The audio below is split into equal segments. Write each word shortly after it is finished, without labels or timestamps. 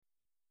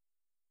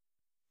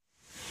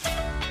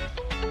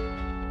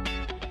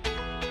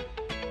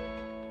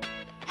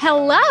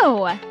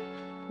Hello!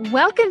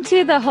 Welcome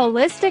to the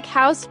Holistic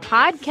House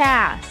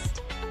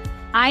Podcast.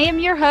 I am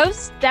your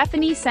host,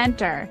 Stephanie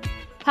Center,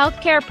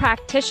 healthcare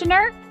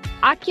practitioner,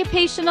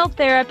 occupational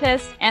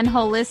therapist, and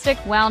holistic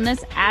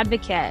wellness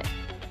advocate.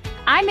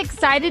 I'm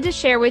excited to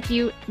share with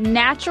you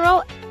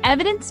natural,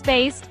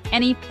 evidence-based,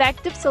 and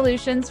effective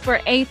solutions for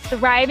a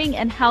thriving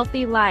and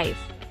healthy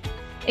life.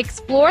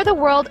 Explore the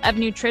world of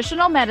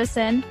nutritional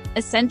medicine,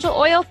 essential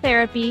oil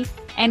therapy,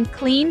 and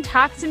clean,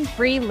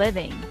 toxin-free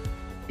living.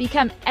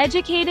 Become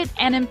educated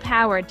and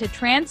empowered to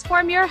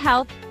transform your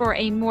health for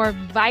a more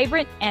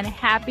vibrant and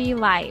happy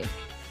life.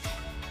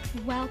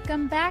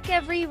 Welcome back,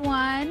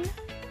 everyone.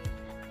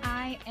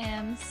 I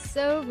am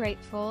so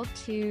grateful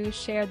to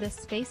share this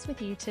space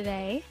with you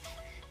today.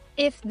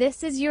 If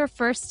this is your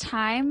first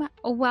time,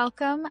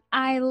 welcome.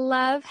 I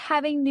love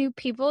having new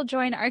people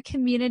join our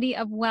community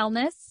of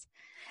wellness.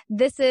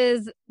 This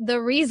is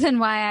the reason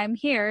why I'm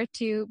here,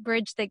 to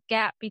bridge the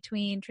gap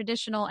between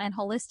traditional and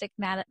holistic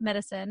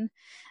medicine.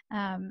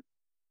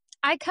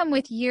 I come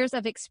with years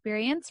of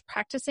experience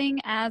practicing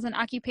as an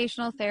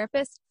occupational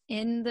therapist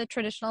in the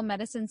traditional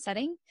medicine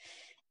setting,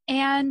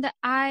 and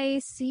I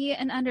see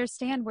and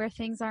understand where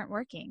things aren't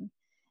working.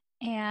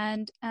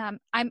 And I'm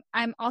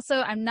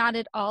not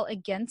at all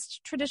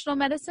against traditional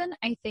medicine.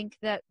 I think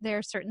that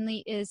there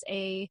certainly is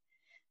a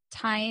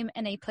time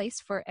and a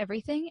place for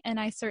everything. And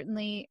I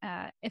certainly,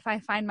 if I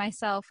find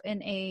myself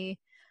in a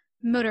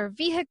motor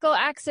vehicle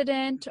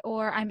accident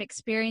or I'm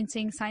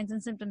experiencing signs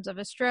and symptoms of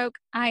a stroke,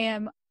 I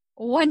am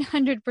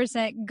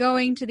 100%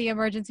 going to the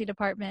emergency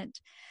department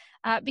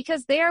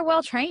because they are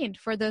well trained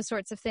for those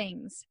sorts of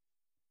things.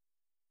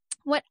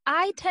 What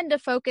I tend to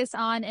focus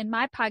on in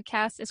my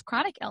podcast is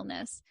chronic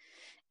illness,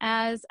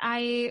 as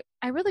I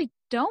really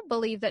don't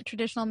believe that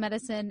traditional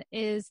medicine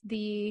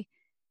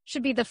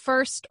should be the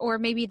first or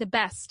maybe the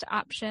best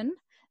option.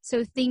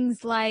 So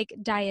things like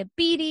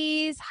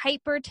diabetes,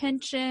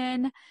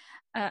 hypertension,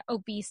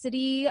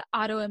 obesity,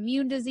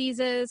 autoimmune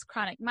diseases,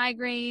 chronic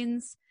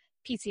migraines,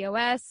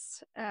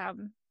 PCOS,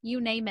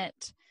 you name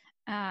it,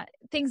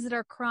 things that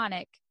are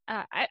chronic.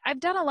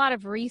 I've done a lot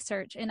of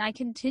research, and I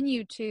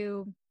continue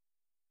to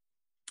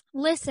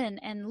listen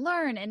and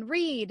learn and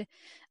read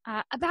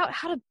about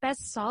how to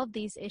best solve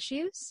these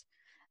issues.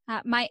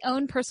 My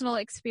own personal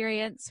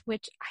experience,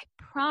 which I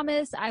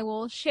promise I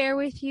will share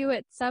with you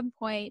at some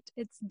point.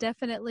 It's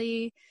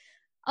definitely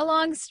a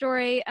long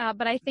story,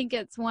 but I think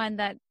it's one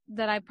that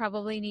I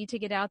probably need to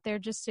get out there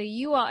just so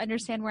you all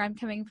understand where I'm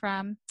coming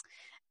from.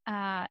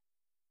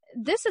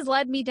 This has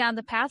led me down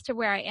the path to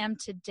where I am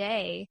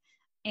today.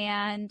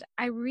 And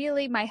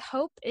my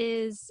hope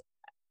is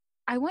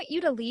I want you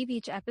to leave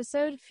each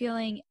episode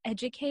feeling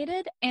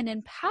educated and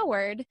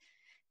empowered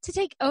to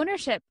take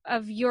ownership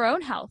of your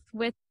own health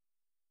with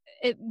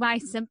my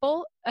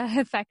simple,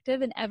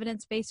 effective, and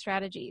evidence-based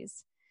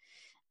strategies.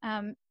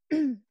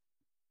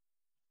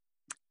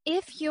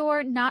 If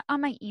you're not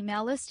on my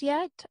email list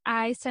yet,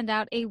 I send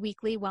out a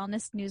weekly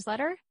wellness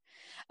newsletter.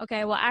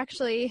 Okay, well,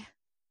 actually,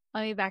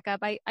 let me back up.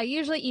 I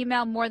usually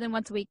email more than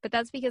once a week, but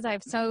that's because I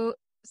have so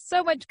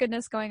much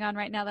goodness going on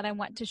right now that I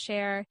want to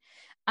share.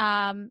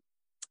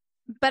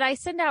 But I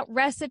send out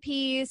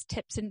recipes,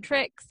 tips and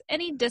tricks,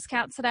 any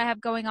discounts that I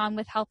have going on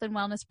with health and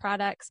wellness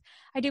products.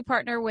 I do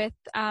partner with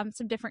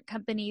some different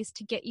companies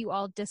to get you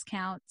all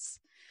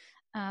discounts.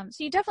 So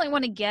you definitely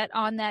want to get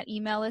on that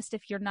email list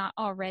if you're not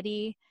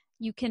already.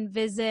 You can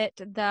visit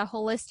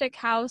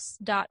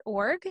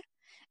theholistichouse.org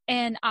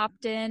and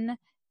opt in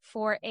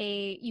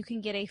you can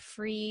get a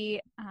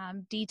free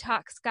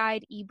detox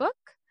guide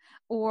ebook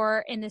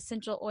or an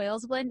essential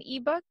oils blend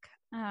ebook.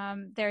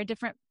 There are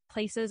different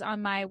places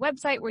on my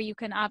website where you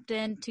can opt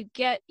in to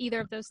get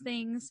either of those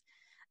things.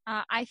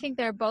 I think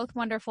they're both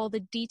wonderful. The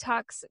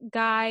detox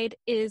guide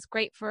is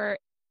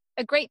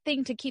a great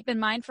thing to keep in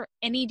mind for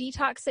any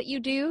detox that you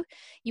do.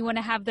 You want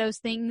to have those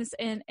things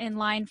in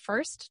line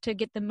first to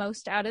get the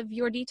most out of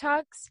your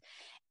detox.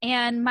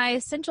 And my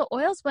essential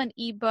oils blend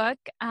ebook,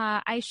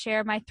 I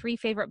share my 3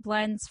 favorite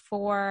blends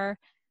for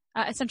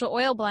essential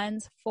oil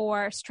blends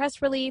for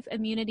stress relief,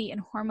 immunity, and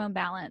hormone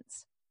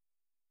balance.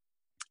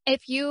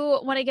 If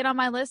you want to get on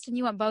my list and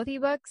you want both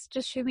ebooks,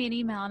 just shoot me an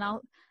email and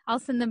I'll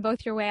send them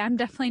both your way. I'm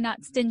definitely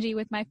not stingy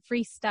with my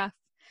free stuff.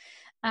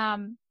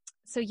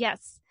 So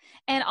yes.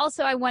 And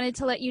also I wanted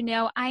to let you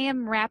know I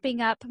am wrapping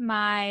up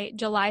my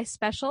July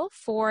special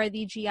for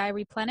the GI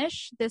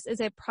Replenish. This is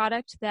a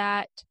product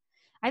that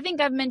I think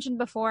I've mentioned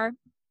before.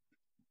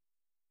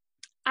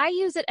 I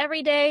use it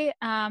every day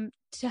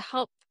to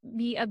help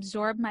me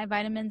absorb my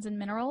vitamins and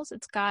minerals.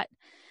 It's got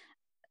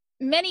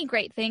many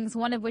great things,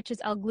 one of which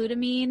is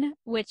L-glutamine,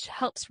 which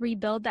helps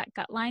rebuild that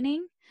gut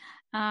lining.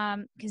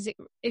 Because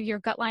if your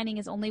gut lining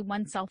is only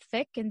one cell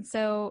thick, and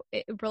so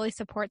it really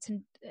supports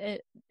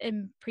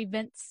and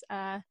prevents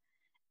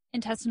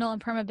intestinal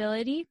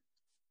impermeability.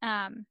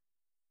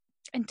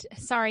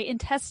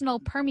 Intestinal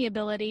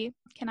permeability.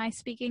 Can I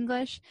speak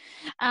English?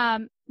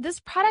 This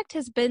product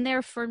has been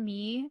there for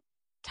me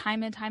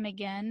time and time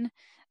again.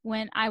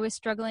 when I was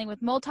struggling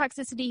with mold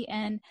toxicity.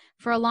 And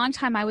for a long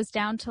time, I was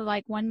down to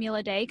like 1 meal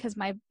a day because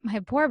my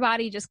poor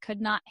body just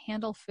could not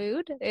handle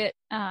food. It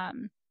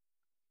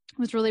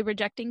was really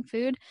rejecting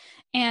food.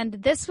 And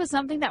this was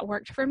something that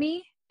worked for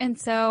me. And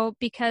so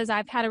because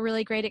I've had a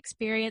really great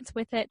experience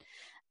with it,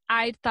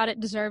 I thought it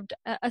deserved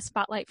a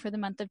spotlight for the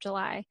month of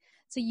July.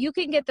 So you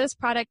can get this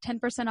product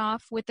 10%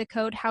 off with the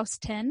code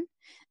HOUSE10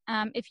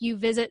 if you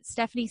visit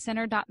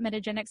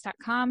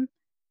stephaniecenter.metagenics.com.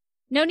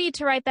 No need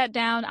to write that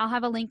down. I'll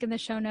have a link in the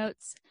show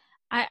notes.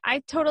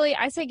 I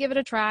say give it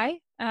a try.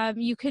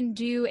 You can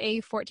do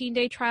a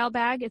 14-day trial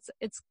bag.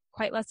 It's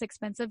quite less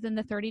expensive than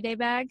the 30-day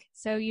bag,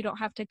 so you don't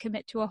have to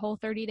commit to a whole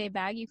 30-day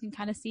bag. You can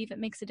kind of see if it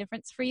makes a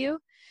difference for you.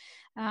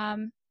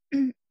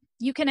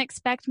 You can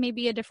expect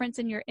maybe a difference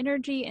in your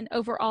energy and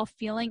overall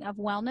feeling of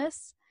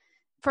wellness.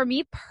 For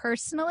me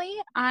personally,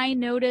 I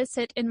notice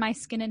it in my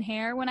skin and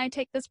hair when I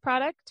take this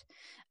product,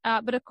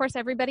 but of course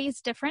everybody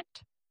is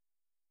different.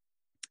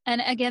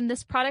 And again,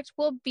 this product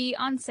will be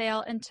on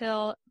sale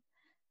until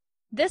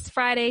this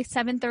Friday,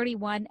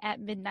 7/31 at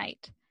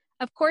midnight.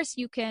 Of course,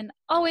 you can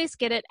always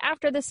get it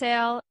after the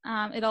sale.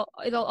 It'll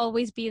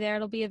always be there.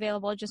 It'll be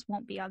available. It just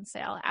won't be on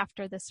sale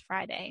after this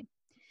Friday.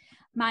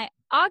 My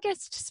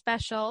August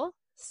special,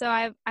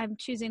 so I'm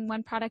choosing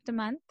one product a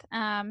month,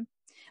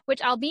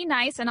 which I'll be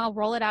nice and I'll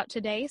roll it out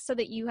today so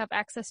that you have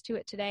access to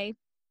it today.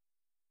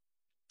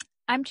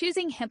 I'm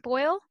choosing hemp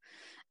oil.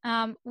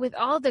 With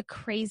all the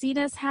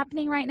craziness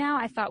happening right now,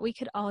 I thought we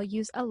could all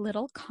use a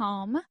little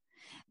calm.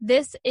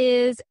 This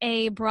is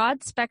a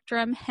broad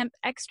spectrum hemp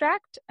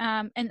extract,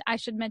 and I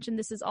should mention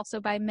this is also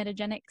by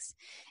Metagenics.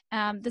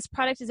 This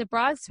product is a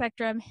broad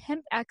spectrum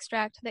hemp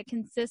extract that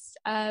consists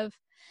of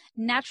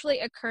naturally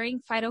occurring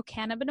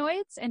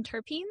phytocannabinoids and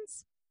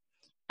terpenes,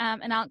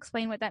 and I'll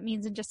explain what that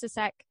means in just a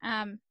sec.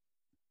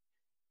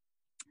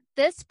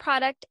 This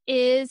product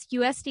is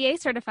USDA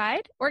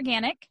certified,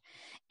 organic.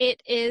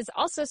 It is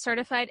also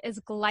certified as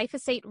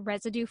glyphosate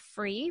residue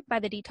free by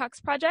the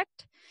Detox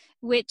Project,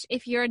 which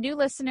if you're a new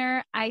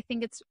listener, I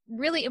think it's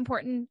really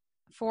important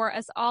for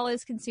us all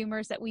as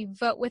consumers that we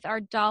vote with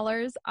our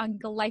dollars on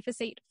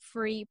glyphosate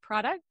free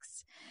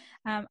products.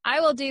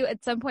 I will do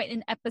at some point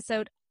an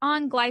episode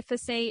on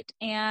glyphosate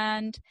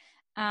and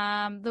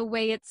the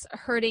way it's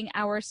hurting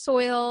our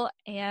soil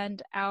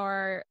and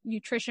our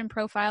nutrition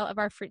profile of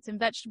our fruits and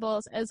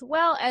vegetables, as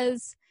well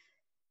as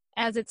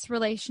its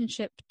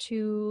relationship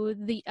to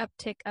the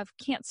uptick of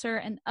cancer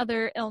and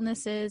other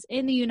illnesses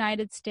in the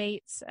United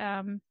States.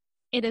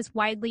 It is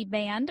widely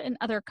banned in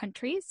other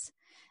countries.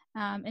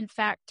 In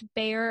fact,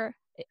 Bayer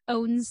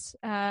owns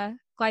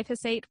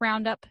glyphosate.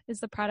 Roundup is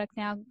the product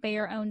now.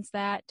 Bayer owns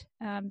that.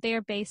 They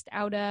are based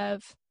out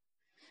of,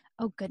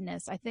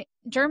 I think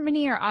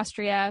Germany or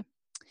Austria.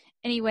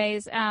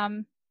 Anyways,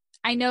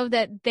 I know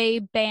that they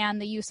ban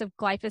the use of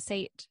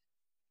glyphosate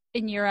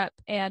in Europe,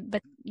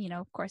 but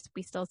of course,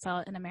 we still sell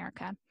it in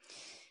America.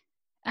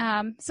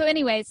 So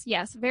anyways,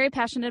 yes, very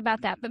passionate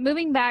about that. But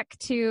moving back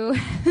to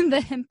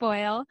the hemp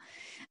oil,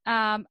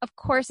 of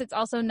course, it's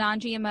also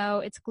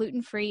non-GMO, it's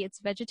gluten-free, it's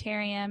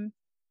vegetarian.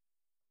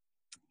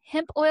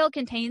 Hemp oil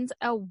contains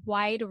a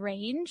wide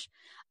range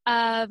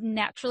of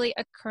naturally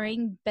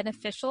occurring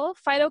beneficial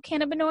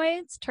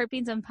phytocannabinoids,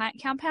 terpenes, and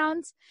plant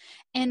compounds.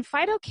 And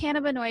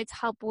phytocannabinoids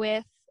help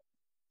with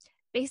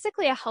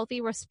basically a healthy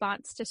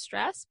response to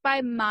stress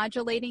by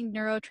modulating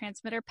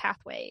neurotransmitter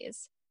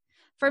pathways.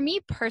 For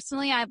me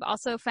personally, I've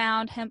also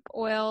found hemp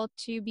oil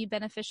to be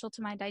beneficial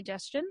to my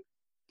digestion.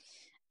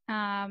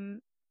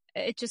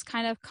 It just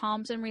kind of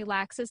calms and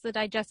relaxes the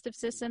digestive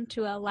system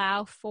to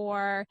allow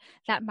for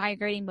that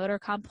migrating motor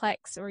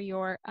complex, or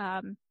your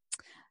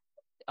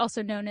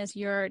also known as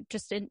your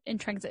just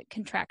intrinsic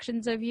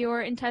contractions of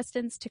your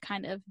intestines, to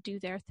kind of do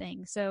their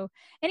thing. So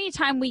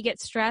anytime we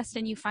get stressed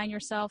and you find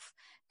yourself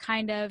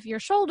kind of your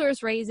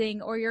shoulders raising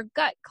or your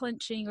gut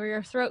clenching or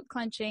your throat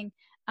clenching,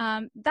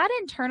 that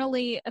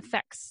internally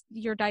affects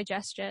your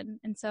digestion.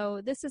 And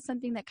so this is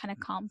something that kind of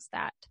calms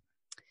that.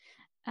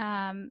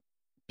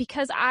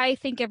 Because I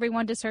think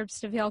everyone deserves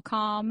to feel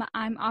calm,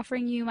 I'm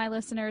offering you, my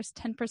listeners,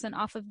 10%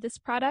 off of this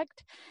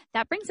product.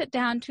 That brings it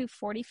down to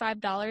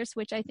 $45,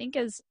 which I think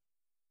is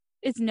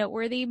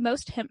noteworthy.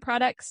 Most hemp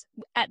products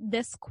at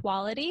this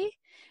quality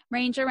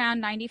range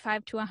around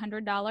 $95 to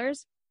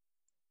 $100.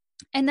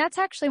 And that's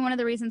actually one of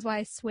the reasons why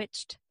I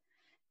switched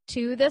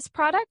to this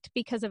product,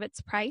 because of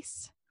its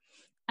price.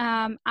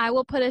 I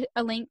will put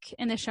a link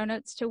in the show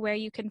notes to where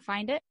you can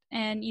find it,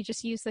 and you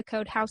just use the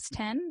code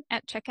HOUSE10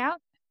 at checkout,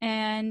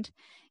 and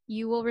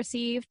you will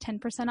receive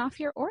 10% off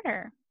your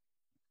order.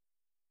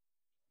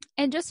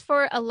 And just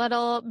for a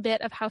little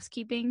bit of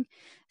housekeeping,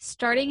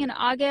 starting in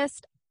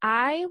August,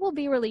 I will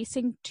be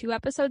releasing 2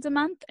 episodes a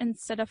month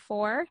instead of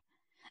 4.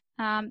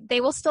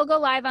 They will still go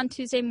live on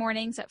Tuesday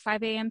mornings at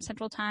 5 a.m.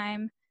 Central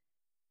Time.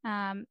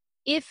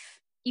 If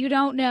you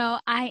don't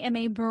know, I am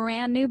a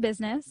brand new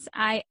business.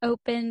 I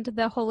opened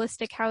the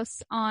Holistic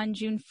House on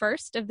June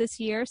 1st of this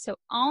year, so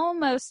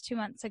almost 2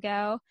 months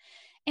ago.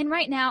 And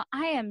right now,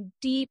 I am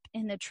deep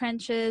in the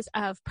trenches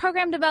of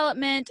program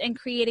development and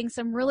creating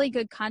some really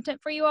good content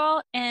for you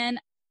all.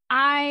 And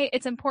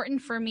it's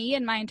important for me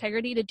and my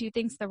integrity to do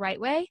things the right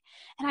way.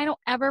 And I don't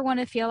ever want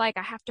to feel like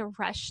I have to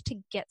rush to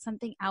get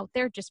something out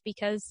there just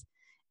because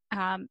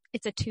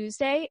it's a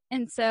Tuesday.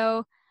 And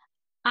so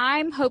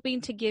I'm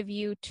hoping to give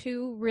you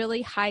 2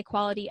 really high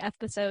quality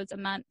episodes a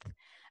month.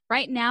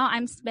 Right now,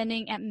 I'm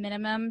spending at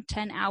minimum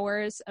 10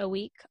 hours a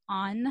week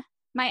on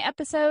my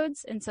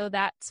episodes. And so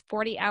that's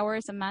 40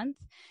 hours a month.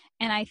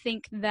 And I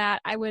think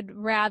that I would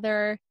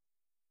rather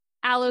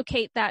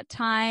allocate that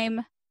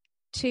time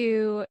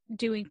to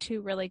doing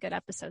 2 really good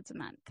episodes a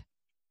month.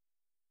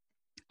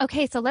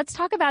 Okay, so let's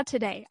talk about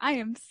today. I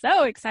am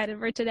so excited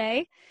for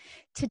today.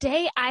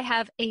 Today, I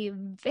have a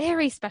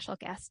very special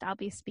guest I'll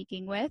be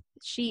speaking with.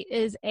 She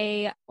is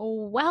a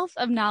wealth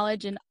of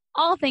knowledge in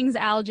all things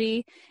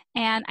algae,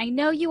 and I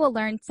know you will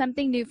learn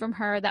something new from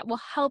her that will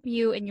help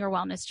you in your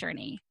wellness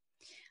journey.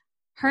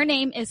 Her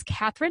name is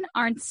Catherine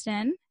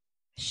Arnston.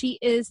 She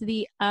is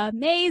the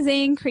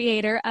amazing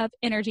creator of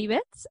Energy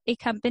Bits, a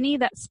company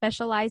that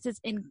specializes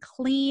in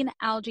clean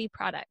algae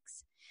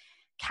products.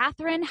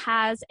 Catherine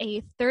has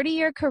a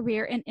 30-year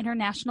career in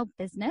international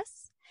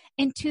business.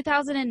 In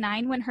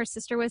 2009, when her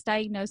sister was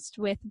diagnosed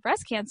with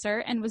breast cancer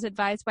and was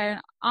advised by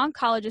an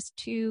oncologist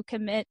to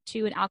commit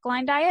to an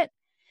alkaline diet,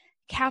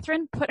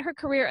 Catherine put her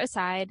career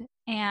aside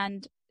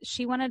and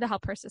she wanted to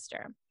help her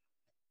sister.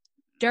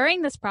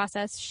 During this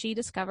process, she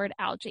discovered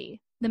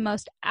algae, the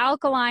most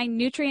alkaline,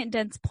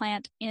 nutrient-dense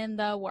plant in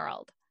the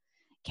world.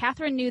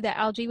 Catherine knew that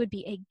algae would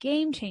be a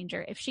game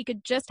changer if she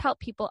could just help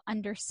people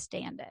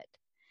understand it.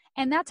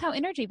 And that's how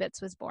Energy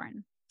Bits was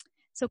born.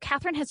 So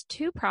Catherine has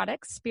 2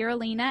 products,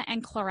 spirulina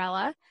and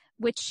chlorella,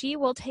 which she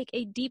will take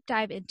a deep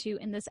dive into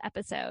in this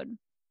episode.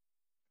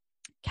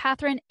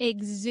 Catherine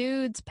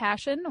exudes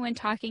passion when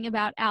talking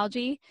about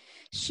algae.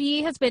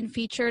 She has been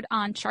featured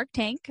on Shark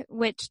Tank,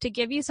 which, to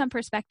give you some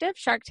perspective,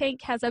 Shark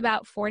Tank has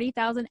about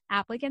 40,000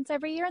 applicants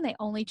every year, and they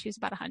only choose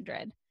about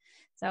 100.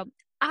 So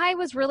I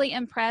was really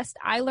impressed.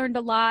 I learned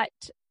a lot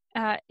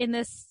in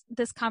this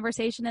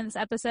conversation, in this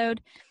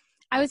episode.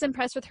 I was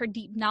impressed with her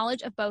deep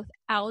knowledge of both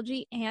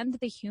algae and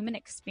the human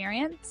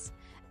experience.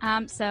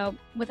 So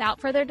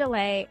without further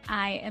delay,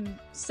 I am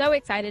so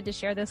excited to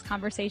share this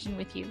conversation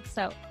with you.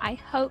 So I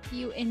hope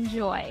you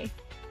enjoy.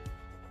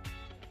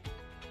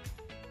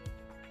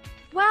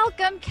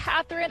 Welcome,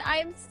 Catherine. I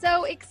am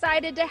so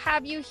excited to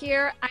have you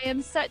here. I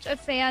am such a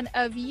fan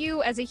of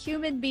you as a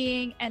human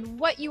being and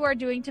what you are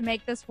doing to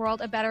make this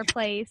world a better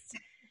place.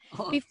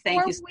 Oh,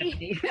 thank you,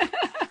 Stephanie.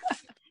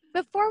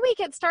 Before we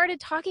get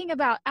started talking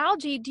about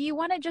algae, do you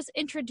want to just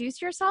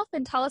introduce yourself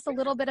and tell us a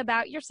little bit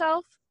about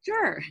yourself?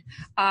 Sure.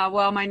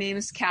 Well, my name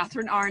is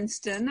Catherine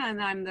Arnston,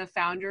 and I'm the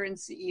founder and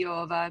CEO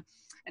of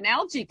an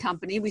algae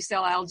company. We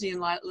sell algae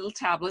in little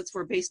tablets.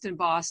 We're based in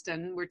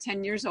Boston. We're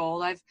 10 years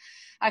old. I've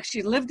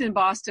actually lived in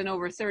Boston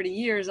over 30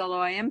 years,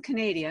 although I am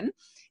Canadian.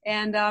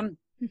 And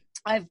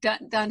I've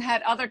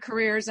had other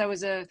careers. I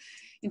was a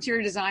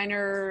interior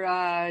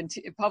designer,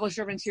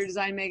 publisher of Interior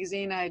Design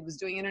magazine. I was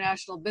doing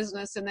international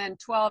business. And then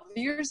 12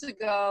 years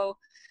ago,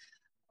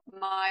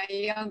 my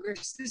younger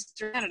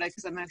sister, Canada,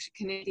 because I'm actually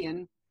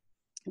Canadian,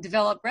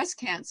 developed breast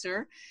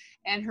cancer,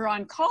 and her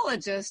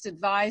oncologist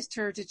advised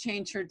her to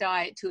change her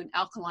diet to an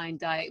alkaline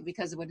diet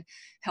because it would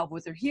help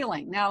with her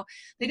healing. Now,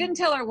 they didn't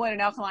tell her what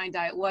an alkaline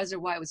diet was or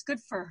why it was good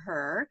for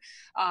her.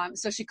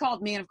 So she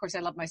called me, and of course I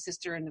love my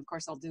sister, and of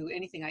course I'll do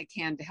anything I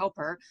can to help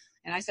her.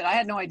 And I said, I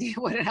had no idea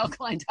what an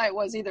alkaline diet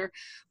was either,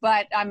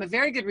 but I'm a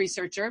very good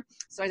researcher.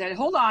 So I said,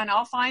 hold on,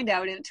 I'll find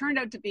out. And it turned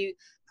out to be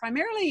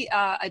primarily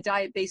a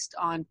diet based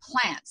on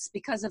plants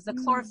because of the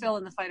chlorophyll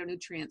and the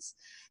phytonutrients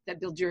that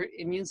build your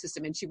immune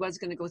system. And she was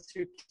going to go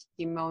through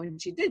chemo, and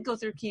she did go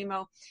through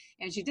chemo,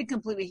 and she did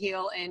completely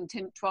heal. And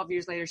 12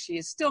 years later, she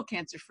is still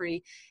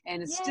cancer-free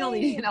and is still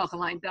eating an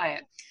alkaline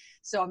diet.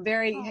 So I'm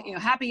very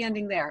happy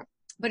ending there.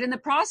 But in the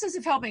process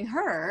of helping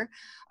her,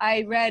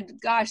 I read,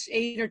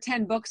 8 or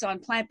 10 books on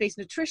plant-based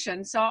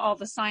nutrition, saw all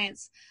the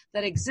science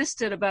that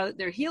existed about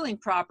their healing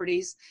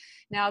properties.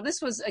 Now, this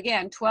was,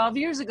 again, 12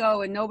 years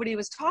ago, and nobody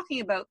was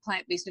talking about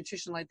plant-based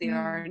nutrition like they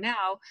are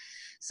now.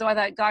 So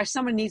I thought,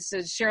 someone needs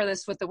to share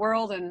this with the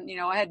world. And,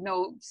 I had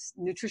no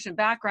nutrition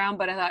background,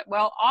 but I thought,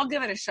 well, I'll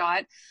give it a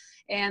shot.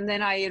 And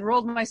then I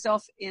enrolled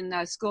myself in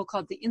a school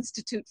called the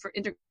Institute for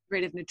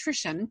Integrative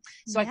Nutrition,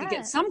 so I could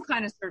get some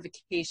kind of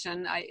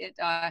certification.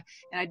 And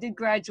I did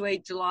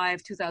graduate July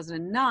of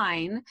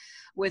 2009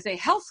 with a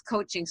health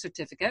coaching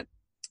certificate.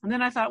 And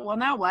then I thought, well,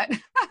 now what?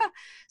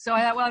 So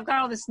I thought, well, I've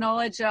got all this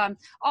knowledge.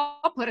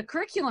 I'll put a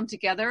curriculum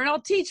together and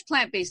I'll teach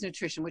plant-based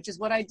nutrition, which is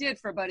what I did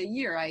for about a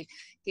year. I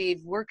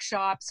gave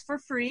workshops for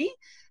free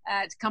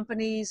at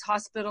companies,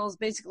 hospitals,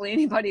 basically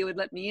anybody who would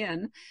let me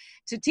in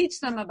to teach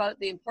them about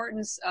the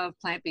importance of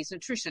plant-based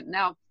nutrition.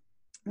 Now,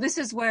 this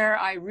is where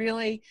I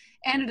really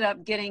ended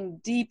up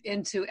getting deep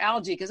into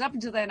algae, because up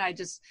until then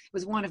it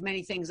was one of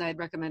many things I had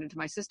recommended to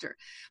my sister.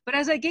 But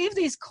as I gave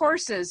these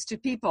courses to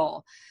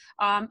people,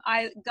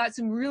 I got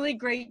some really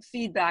great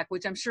feedback,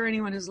 which I'm sure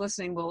anyone who's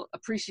listening will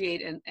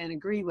appreciate and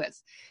agree with.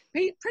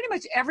 Pretty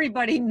much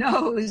everybody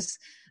knows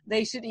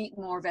they should eat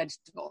more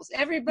vegetables.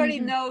 Everybody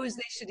Mm-hmm. knows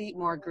they should eat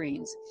more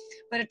greens.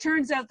 But it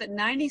turns out that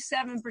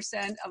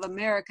 97% of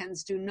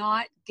Americans do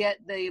not get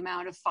the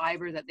amount of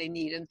fiber that they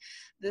need. And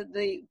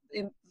the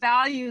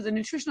value, the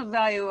nutritional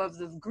value of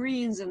the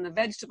greens and the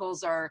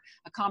vegetables are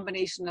a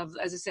combination of,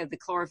 as I said, the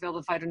chlorophyll,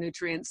 the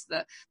phytonutrients,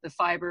 the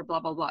fiber,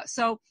 blah, blah, blah.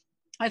 So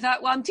I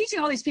thought, well, I'm teaching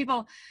all these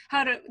people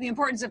the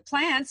importance of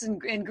plants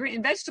and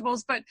green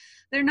vegetables, but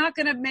they're not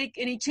going to make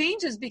any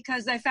changes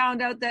because I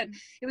found out that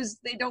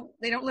they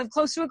don't live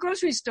close to a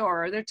grocery store,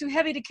 or they're too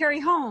heavy to carry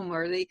home,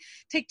 or they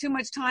take too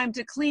much time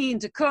to clean,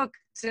 to cook,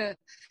 to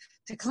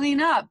clean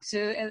up,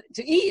 to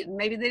eat. And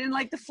maybe they didn't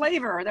like the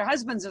flavor, or their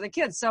husbands or the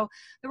kids. So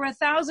there were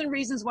 1,000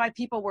 reasons why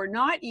people were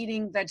not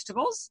eating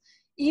vegetables,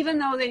 even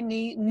though they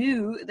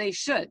knew they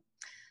should.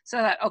 So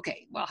I thought, okay,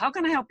 well, how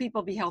can I help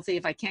people be healthy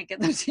if I can't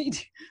get them to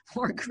eat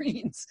more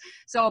greens?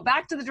 So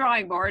back to the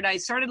drawing board, I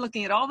started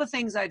looking at all the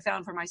things I'd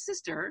found for my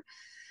sister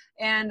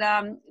and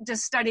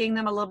just studying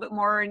them a little bit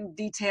more in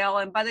detail.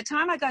 And by the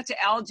time I got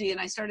to algae and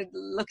I started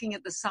looking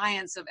at the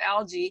science of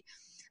algae,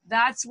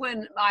 that's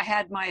when I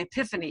had my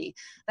epiphany.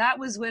 That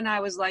was when I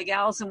was like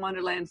Alice in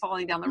Wonderland,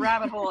 falling down the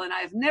rabbit hole, and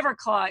I've never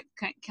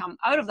come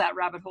out of that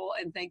rabbit hole,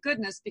 and thank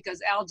goodness,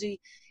 because algae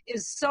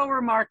is so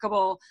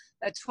remarkable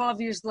that 12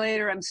 years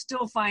later, I'm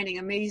still finding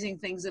amazing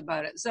things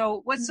about it.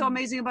 So what's so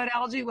amazing about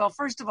algae? Well,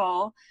 first of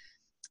all,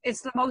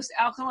 it's the most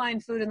alkaline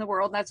food in the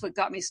world. That's what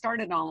got me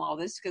started on all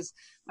this, because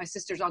my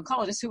sister's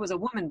oncologist, who was a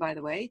woman, by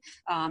the way,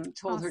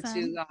 told her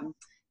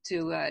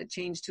to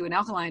change to an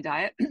alkaline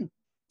diet.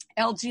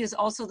 Algae is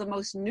also the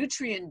most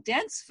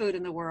nutrient-dense food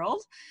in the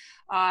world.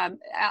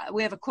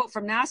 We have a quote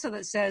from NASA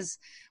that says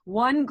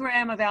 1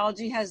 gram of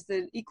algae has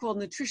the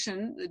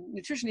nutrition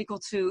equal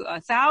to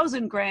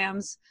 1,000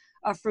 grams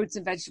of fruits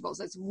and vegetables.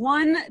 That's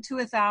 1 to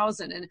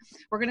 1,000. And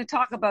we're going to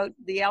talk about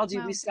the algae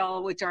we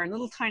sell, which are in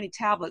little tiny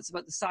tablets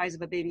about the size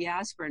of a baby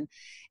aspirin.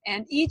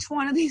 And each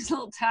one of these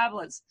little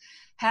tablets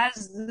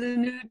has the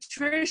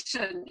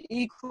nutrition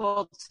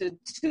equal to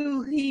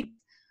 2 heaps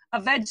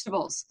of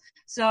vegetables.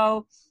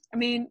 So I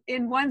mean,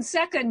 in 1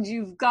 second,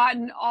 you've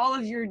gotten all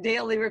of your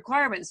daily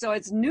requirements. So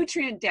it's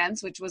nutrient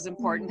dense, which was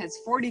important, has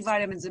 40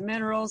 vitamins and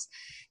minerals.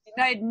 The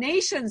United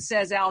Nations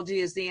says algae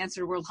is the answer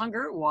to world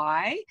hunger.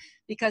 Why?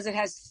 Because it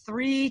has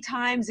 3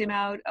 times the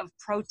amount of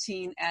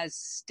protein as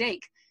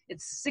steak.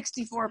 It's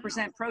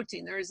 64%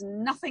 protein. There is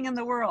nothing in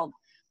the world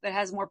that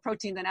has more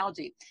protein than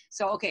algae.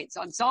 So, okay, it's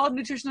on solid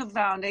nutritional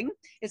founding.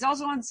 It's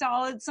also on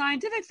solid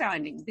scientific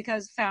founding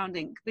because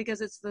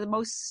it's the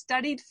most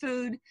studied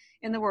food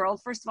in the world.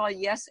 First of all,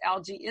 yes,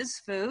 algae is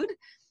food.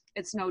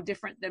 It's no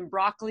different than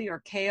broccoli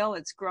or kale.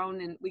 It's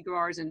we grow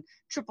ours in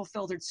triple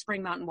filtered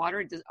spring mountain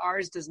water.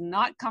 Ours does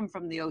not come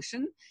from the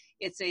ocean.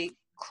 It's a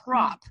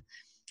crop.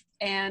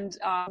 And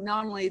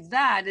not only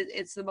that,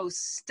 it's the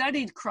most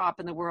studied crop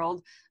in the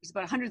world. There's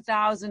about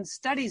 100,000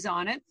 studies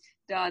on it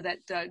that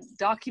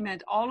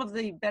document all of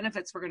the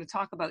benefits we're going to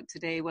talk about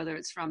today, whether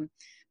it's from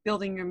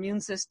building your immune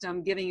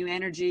system, giving you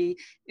energy,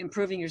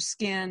 improving your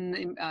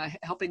skin,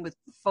 helping with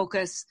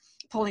focus,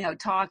 pulling out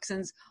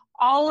toxins.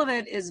 All of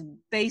it is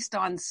based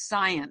on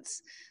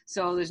science.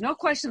 So there's no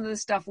question that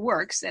this stuff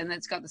works, and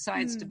it's got the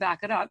science to back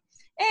it up.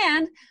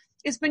 And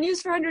it's been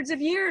used for hundreds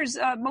of years,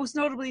 most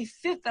notably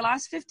the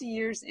last 50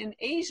 years in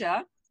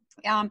Asia.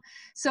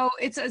 So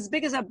it's as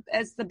big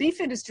as the beef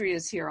industry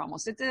is here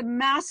almost. It's a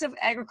massive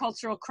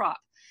agricultural crop.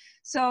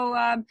 So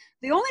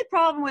the only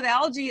problem with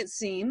algae, it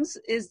seems,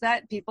 is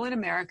that people in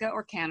America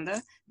or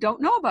Canada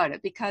don't know about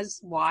it. Because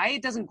why?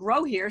 It doesn't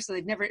grow here, so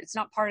it's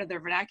not part of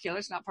their vernacular.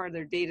 It's not part of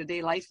their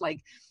day-to-day life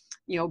like,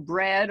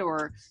 bread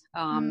or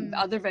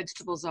other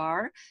vegetables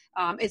are.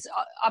 It's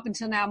up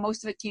until now,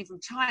 most of it came from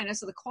China,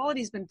 so the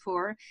quality's been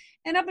poor.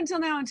 And up until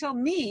now, until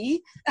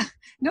me,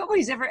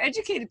 nobody's ever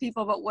educated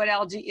people about what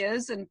algae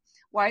is and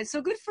why it's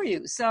so good for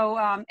you. So,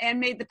 and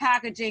made the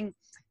packaging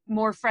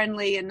more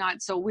friendly and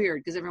not so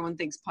weird, because everyone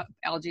thinks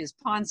algae is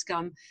pond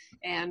scum.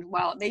 And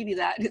while it may be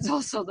that, it's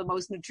also the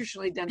most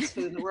nutritionally dense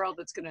food in the world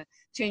that's going to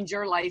change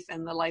your life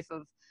and the life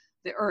of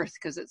the earth,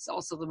 because it's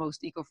also the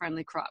most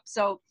eco-friendly crop.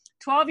 So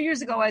 12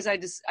 years ago, as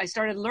I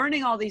started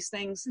learning all these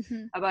things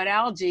about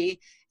algae,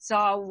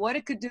 saw what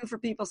it could do for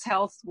people's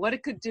health, what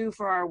it could do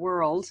for our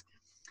world.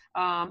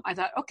 I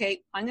thought,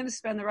 okay, I'm going to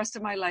spend the rest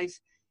of my life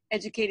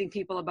educating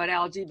people about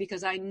algae,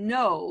 because I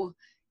know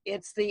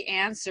it's the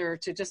answer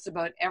to just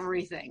about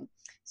everything.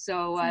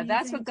 So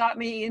that's what got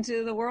me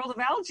into the world of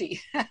algae.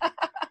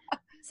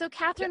 So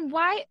Catherine,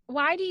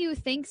 why do you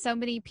think so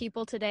many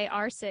people today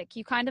are sick?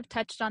 You kind of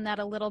touched on that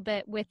a little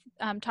bit with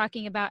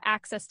talking about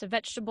access to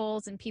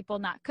vegetables and people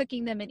not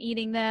cooking them and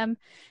eating them.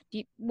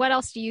 What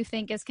else do you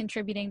think is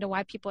contributing to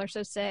why people are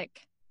so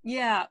sick?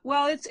 Yeah,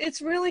 well,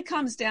 it's really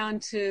comes down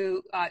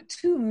to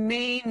 2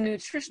 main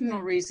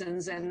nutritional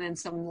reasons and then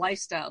some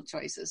lifestyle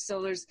choices.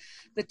 So there's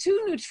the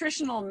 2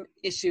 nutritional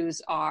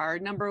issues are,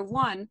 number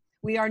 1,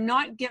 we are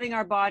not giving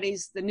our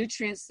bodies the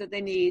nutrients that they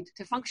need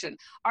to function.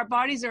 Our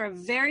bodies are a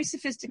very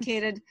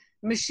sophisticated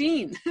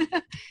machine.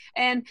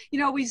 And,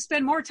 we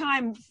spend more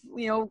time,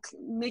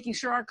 making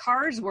sure our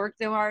cars work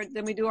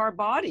than we do our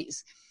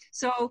bodies.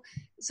 So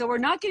we're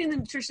not getting the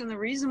nutrition. The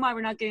reason why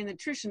we're not getting the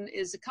nutrition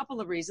is a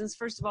couple of reasons.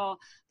 First of all,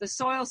 the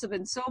soils have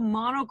been so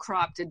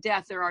monocropped to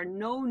death. There are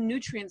no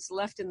nutrients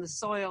left in the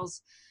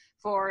soils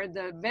for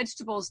the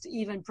vegetables to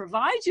even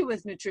provide you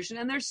with nutrition.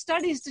 And there's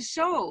studies to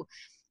show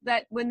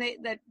that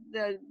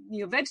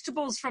the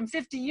vegetables from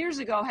 50 years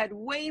ago had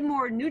way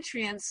more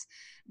nutrients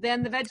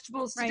than the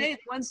vegetables today. Right.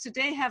 The ones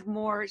today have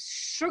more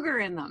sugar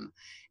in them,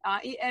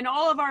 and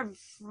all of our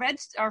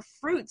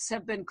fruits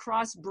have been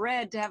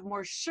crossbred to have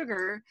more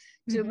sugar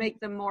to make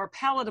them more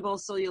palatable,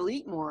 so you'll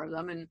eat more of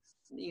them, and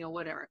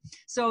whatever.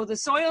 So the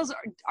soils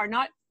are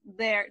not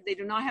there. They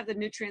do not have the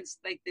nutrients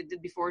like they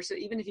did before. So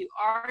even if you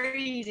are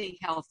eating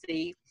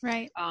healthy,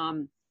 right,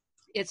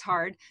 it's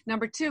hard.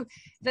 Number two,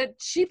 the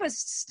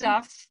cheapest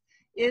stuff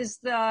is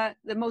the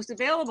most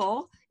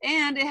available,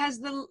 and it has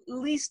the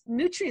least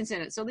nutrients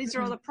in it. So these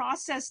are all the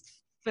processed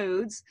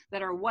foods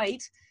that are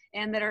white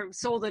and that are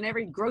sold in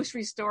every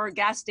grocery store,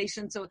 gas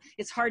station. So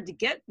it's hard to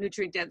get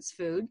nutrient dense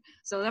food.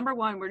 So number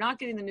one, we're not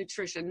getting the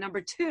nutrition.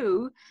 Number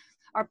two,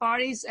 our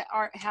bodies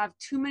have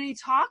too many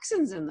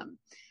toxins in them.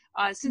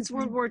 Since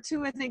World War II,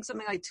 I think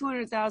something like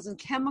 200,000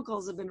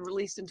 chemicals have been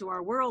released into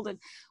our world. And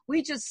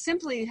we just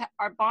simply,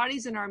 our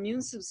bodies and our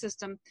immune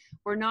system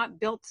were not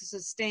built to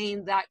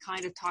sustain that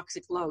kind of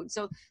toxic load.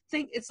 So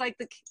it's like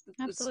the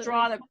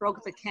straw that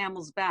broke the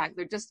camel's back.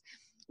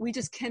 We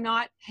just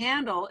cannot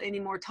handle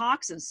any more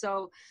toxins.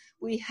 So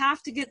we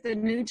have to get the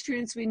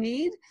nutrients we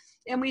need,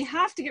 and we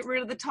have to get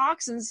rid of the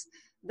toxins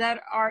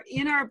that are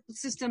in our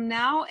system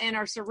now and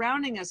are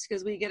surrounding us,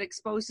 because we get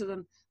exposed to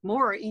them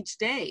more each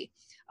day.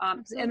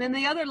 And then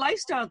the other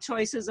lifestyle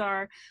choices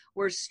are,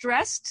 we're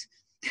stressed,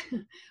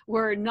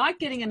 we're not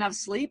getting enough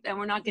sleep, and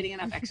we're not getting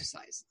enough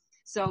exercise.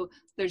 So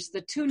there's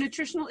the 2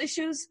 nutritional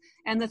issues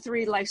and the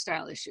 3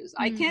 lifestyle issues.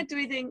 I can't do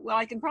anything. Well,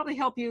 I can probably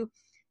help you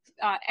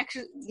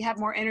have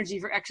more energy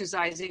for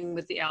exercising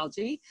with the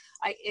algae.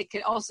 It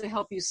can also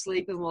help you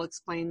sleep, and we'll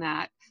explain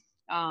that.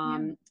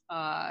 And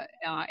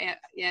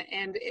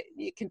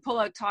it can pull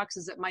out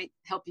toxins that might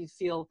help you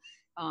feel,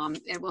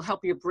 it will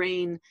help your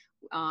brain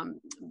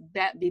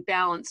be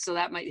balanced, so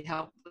that might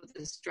help with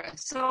the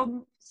stress.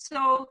 So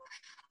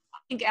I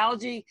think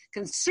algae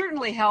can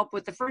certainly help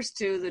with the first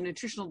 2, the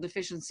nutritional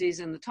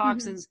deficiencies and the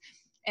toxins,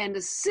 and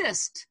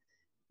assist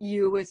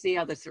you with the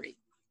other 3.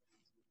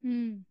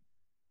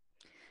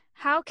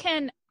 How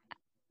can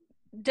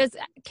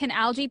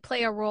algae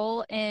play a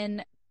role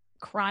in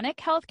chronic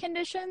health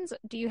conditions?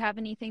 Do you have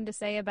anything to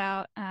say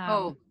about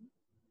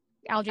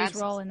algae's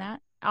role in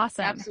that?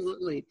 Awesome.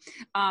 Absolutely.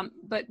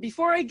 But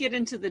before I get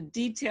into the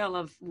detail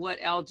of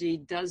what algae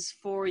does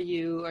for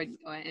you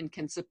and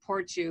can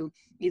support you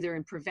either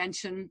in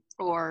prevention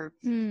or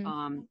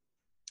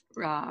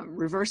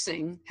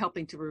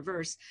helping to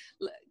reverse,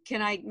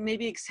 can I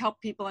maybe help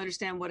people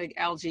understand what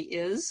algae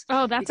is?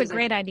 Oh, that's a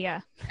great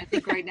idea. I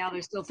think right now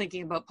they're still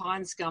thinking about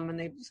pond scum, and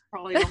they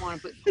probably don't want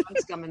to put pond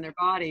scum in their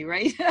body,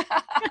 right?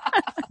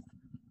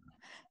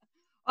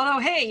 Although,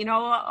 hey, a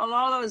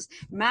lot of those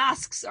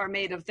masks are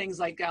made of things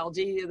like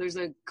algae. There's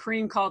a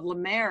cream called La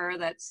Mer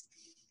that's,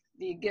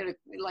 you get a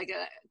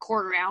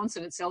quarter ounce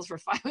and it sells for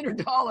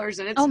 $500,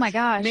 and it's, oh my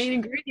gosh,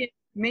 main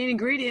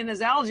ingredient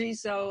is algae.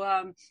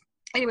 So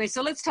anyway,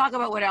 so let's talk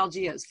about what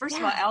algae is. First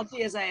of all,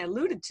 algae, as I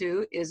alluded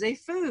to, is a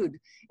food.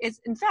 It's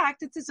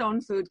its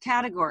own food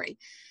category.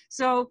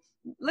 So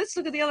let's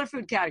look at the other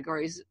food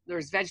categories.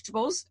 There's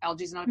vegetables.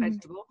 Algae is not a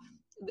vegetable.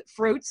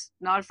 Fruits,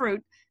 not a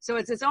fruit. So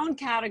it's its own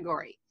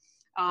category.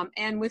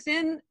 And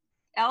within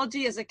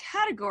algae as a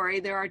category,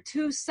 there are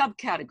 2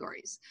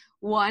 subcategories.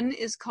 One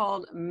is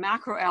called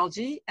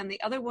macroalgae, and the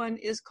other one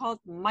is called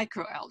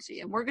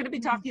microalgae. And we're going to be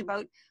talking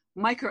about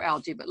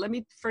microalgae, but let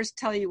me first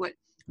tell you what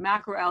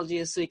macroalgae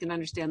is so you can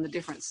understand the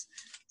difference.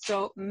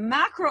 So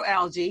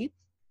macroalgae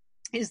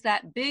is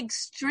that big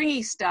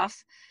stringy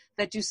stuff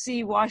that you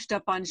see washed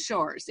up on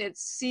shores.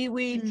 It's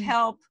seaweed,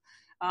 kelp,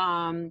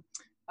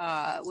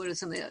 what are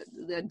some of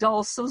the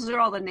dulse? Those are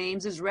all the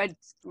names. There's red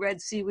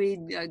seaweed,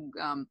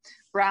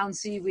 brown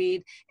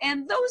seaweed,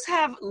 and those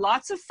have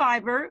lots of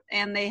fiber,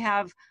 and they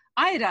have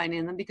iodine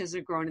in them because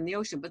they're grown in the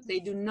ocean, but they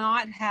do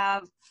not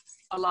have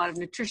a lot of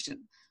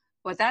nutrition.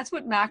 But that's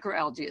what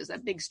macroalgae is,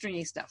 that big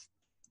stringy stuff.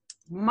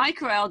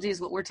 Microalgae is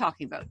what we're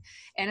talking about.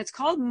 And it's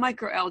called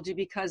microalgae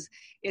because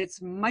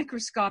it's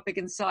microscopic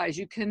in size.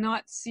 You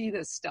cannot see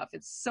this stuff.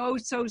 It's so,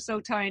 so, so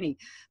tiny.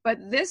 But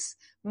this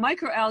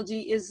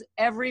microalgae is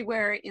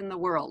everywhere in the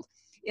world.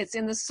 It's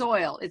in the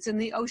soil. It's in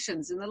the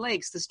oceans, in the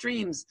lakes, the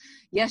streams.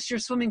 Yes, your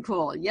swimming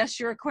pool. Yes,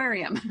 your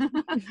aquarium.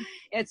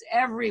 It's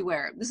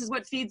everywhere. This is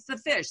what feeds the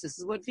fish. This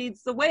is what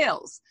feeds the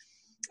whales.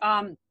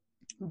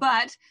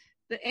 But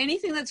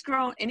anything that's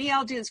grown, any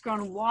algae that's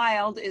grown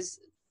wild is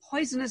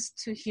poisonous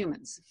to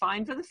humans.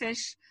 Fine for the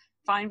fish,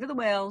 fine for the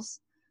whales,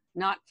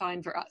 not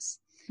fine for us.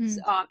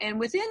 And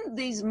within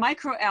these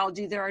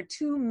microalgae, there are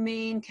 2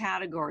 main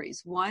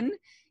categories. One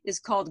is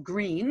called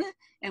green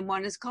and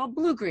one is called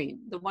blue-green.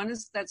 The one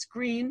that's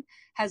green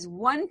has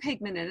one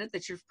pigment in it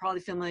that you're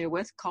probably familiar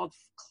with called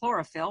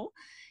chlorophyll.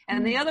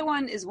 And the other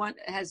one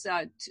has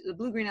the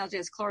blue-green algae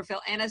has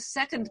chlorophyll and a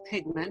second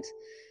pigment,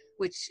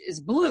 which is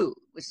blue,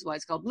 which is why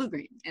it's called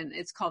blue-green. And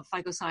it's called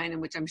phycocyanin,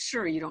 which I'm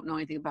sure you don't know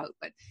anything about,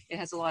 but it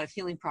has a lot of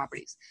healing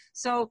properties.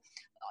 So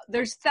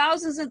there's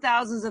thousands and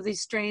thousands of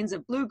these strains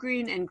of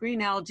blue-green and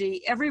green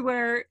algae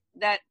everywhere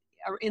that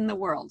are in the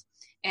world.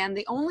 And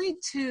the only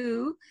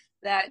two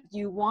that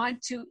you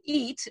want to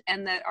eat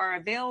and that are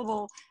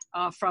available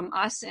from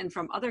us and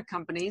from other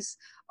companies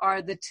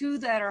are the two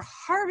that are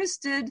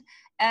harvested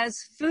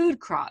as food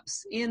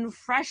crops in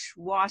fresh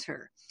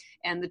water.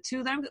 And the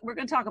two that we're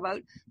going to talk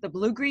about, the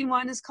blue-green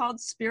one is called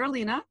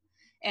spirulina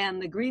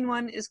and the green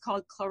one is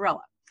called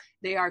chlorella.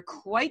 They are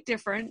quite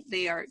different.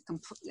 They are,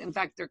 in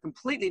fact, they're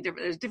completely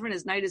different. They're as different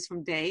as night is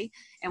from day.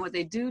 And what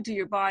they do to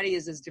your body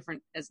is as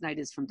different as night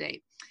is from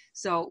day.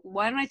 So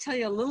why don't I tell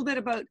you a little bit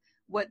about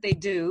what they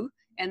do,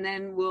 and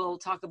then we'll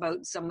talk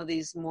about some of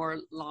these more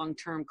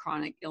long-term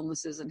chronic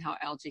illnesses and how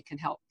algae can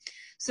help.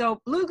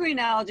 So blue-green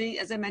algae,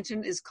 as I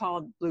mentioned, is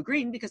called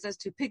blue-green because it has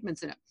two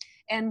pigments in it.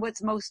 And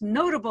what's most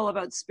notable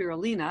about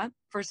spirulina,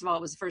 first of all,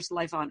 it was the first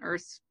life on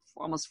Earth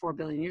almost 4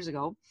 billion years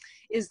ago,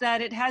 is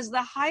that it has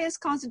the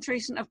highest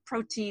concentration of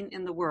protein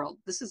in the world.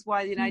 This is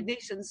why the United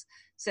Nations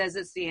says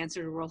it's the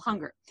answer to world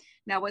hunger.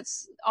 Now,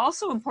 what's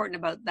also important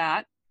about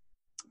that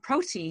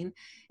protein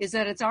is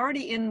that it's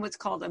already in what's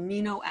called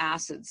amino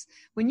acids.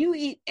 When you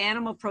eat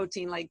animal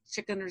protein like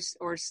chicken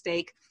or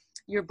steak,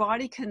 your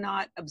body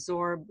cannot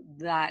absorb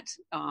that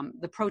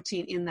the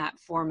protein in that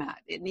format.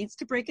 It needs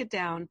to break it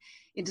down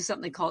into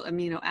something called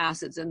amino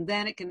acids, and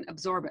then it can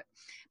absorb it.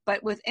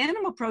 But with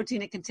animal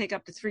protein, it can take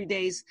up to 3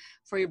 days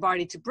for your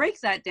body to break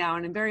that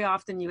down, and very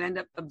often you end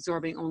up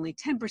absorbing only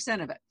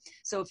 10% of it.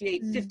 So if you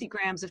ate 50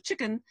 grams of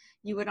chicken,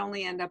 you would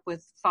only end up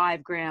with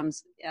 5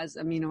 grams as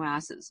amino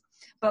acids.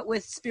 But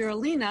with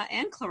spirulina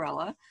and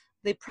chlorella,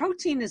 the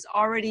protein is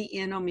already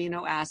in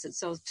amino acids.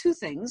 So two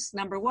things.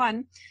 Number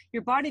one,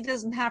 your body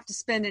doesn't have to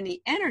spend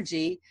any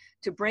energy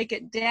to break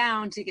it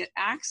down to get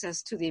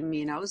access to the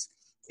aminos.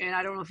 And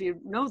I don't know if you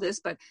know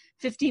this, but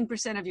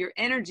 15% of your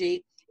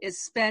energy is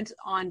spent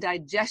on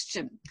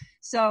digestion.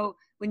 So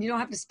when you don't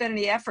have to spend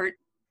any effort,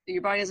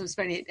 your body doesn't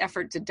spend any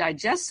effort to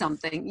digest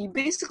something, you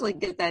basically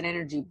get that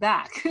energy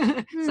back.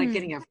 It's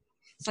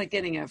like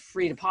getting a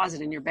free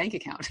deposit in your bank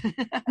account.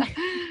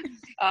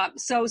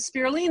 So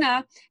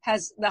spirulina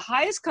has the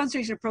highest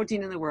concentration of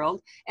protein in the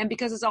world. And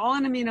because it's all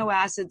in amino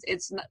acids,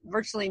 it's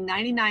virtually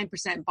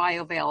 99%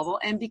 bioavailable.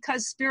 And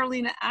because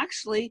spirulina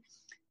actually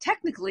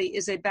technically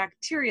is a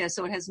bacteria,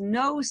 so it has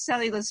no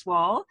cellulose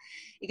wall.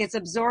 It gets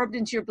absorbed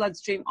into your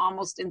bloodstream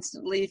almost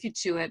instantly if you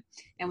chew it,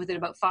 and within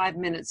about 5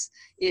 minutes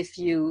if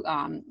you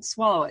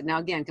swallow it. Now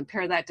again,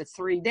 compare that to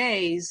 3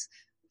 days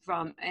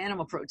from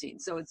animal protein.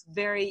 So it's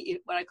very,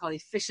 what I call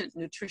efficient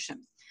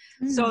nutrition.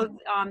 So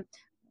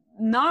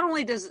not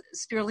only does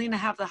spirulina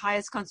have the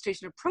highest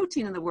concentration of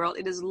protein in the world,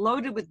 it is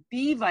loaded with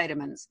B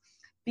vitamins.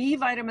 B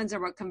vitamins are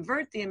what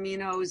convert the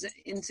aminos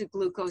into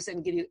glucose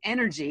and give you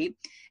energy.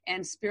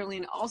 And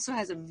spirulina also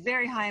has a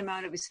very high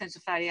amount of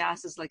essential fatty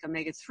acids like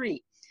omega-3.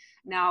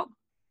 Now,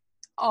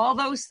 all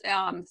those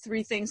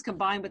three things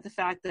combined with the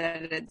fact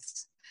that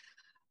it's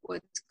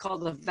what's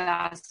called a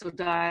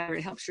vasodilator,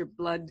 it helps your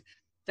blood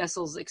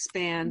vessels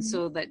expand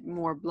so that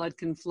more blood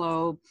can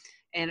flow.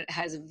 And it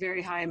has a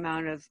very high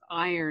amount of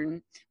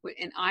iron,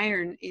 and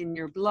iron in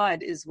your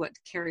blood is what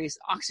carries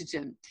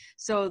oxygen.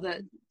 So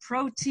the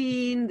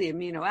protein, the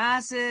amino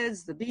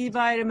acids, the B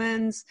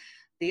vitamins,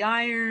 the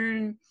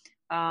iron,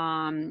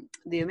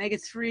 the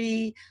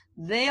omega-3,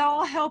 they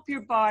all help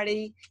your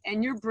body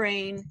and your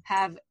brain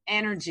have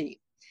energy.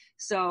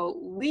 So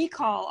we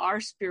call our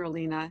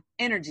spirulina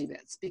Energy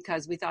Bits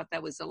because we thought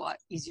that was a lot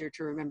easier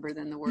to remember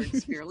than the word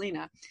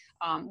spirulina.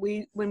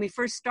 When we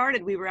first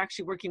started, we were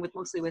actually working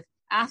mostly with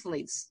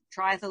athletes,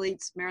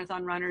 triathletes,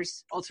 marathon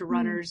runners, ultra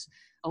runners,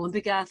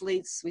 Olympic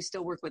athletes. We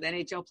still work with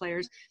NHL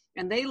players,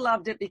 and they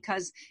loved it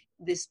because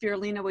the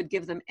spirulina would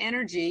give them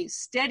energy,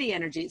 steady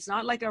energy. It's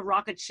not like a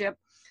rocket ship.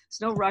 It's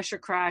no rush or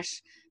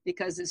crash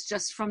because it's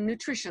just from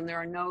nutrition. There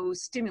are no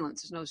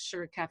stimulants. There's no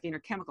sugar, caffeine, or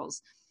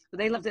chemicals. But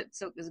they loved it,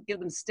 so it give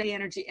them steady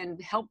energy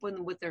and help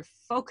them with their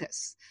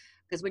focus.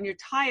 Because when you're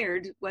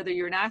tired, whether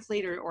you're an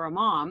athlete or a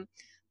mom,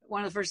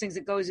 one of the first things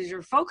that goes is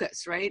your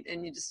focus, right?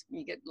 And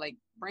you get like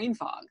brain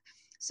fog.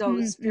 So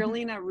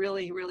spirulina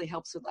really, really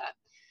helps with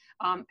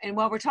that. And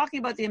while we're talking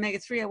about the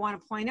omega-3, I want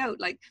to point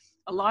out, like,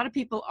 a lot of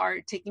people are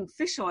taking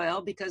fish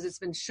oil because it's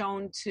been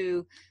shown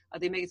to,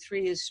 the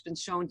omega-3 has been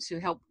shown to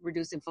help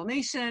reduce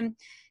inflammation,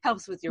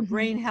 helps with your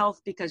brain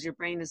health because your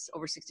brain is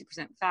over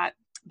 60% fat.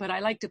 But I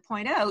like to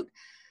point out,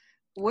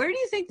 where do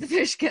you think the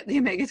fish get the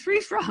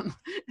omega-3 from?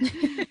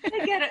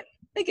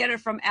 They get it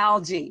from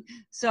algae.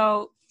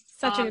 So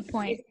such a good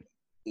point.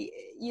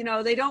 You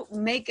know, they don't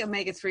make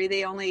omega-3,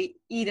 they only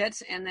eat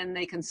it and then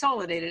they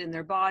consolidate it in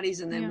their bodies,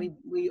 and then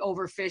we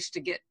overfish to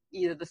get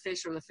either the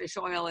fish or the fish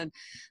oil. And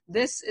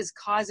this is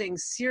causing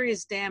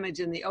serious damage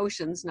in the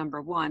oceans,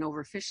 number one,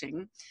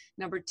 overfishing.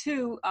 Number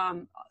two,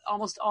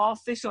 almost all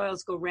fish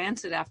oils go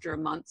rancid after a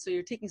month. So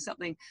you're taking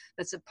something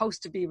that's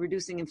supposed to be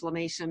reducing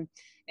inflammation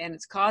and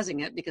it's causing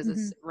it because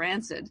it's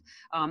rancid.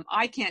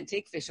 I can't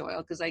take fish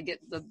oil because I get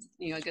the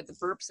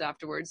burps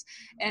afterwards.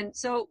 And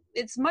so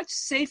it's much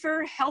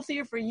safer,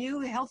 healthier for you,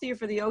 healthier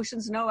for the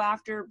oceans, no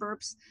after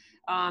burps,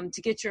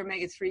 to get your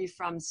omega-3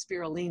 from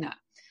spirulina.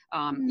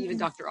 Even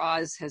Dr.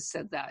 Oz has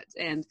said that.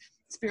 And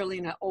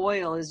spirulina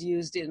oil is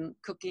used in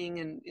cooking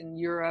and in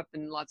Europe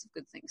and lots of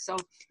good things. So,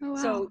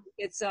 so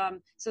it's so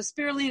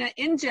spirulina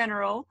in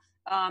general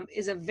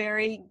is a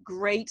very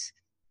great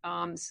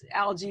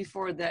algae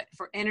for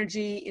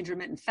energy,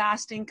 intermittent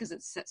fasting, because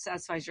it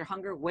satisfies your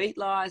hunger, weight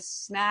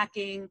loss,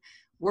 snacking,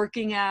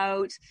 working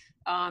out.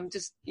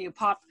 Just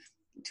pop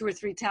 2 or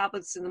 3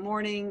 tablets in the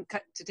morning,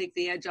 cut to take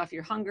the edge off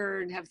your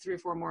hunger, and have 3 or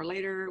 4 more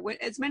later.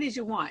 As many as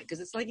you want, because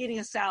it's like eating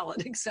a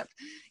salad, except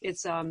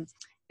it's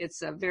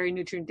very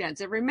nutrient dense.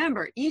 And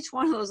remember, each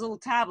one of those little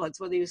tablets,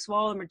 whether you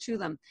swallow them or chew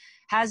them,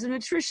 has a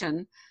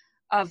nutrition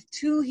of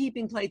 2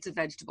 heaping plates of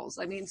vegetables.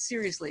 I mean,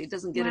 seriously, it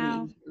doesn't get any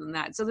easier than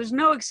that. So there's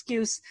no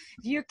excuse.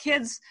 If your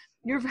kids,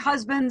 your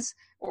husbands,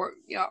 or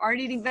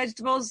aren't eating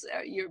vegetables,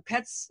 your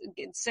pets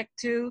get sick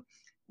too.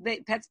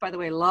 Pets, by the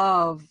way,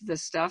 love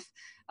this stuff.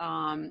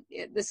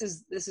 This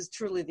is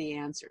truly the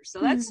answer. So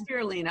that's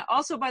spirulina.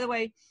 Also, by the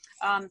way,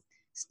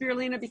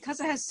 spirulina, because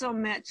it has so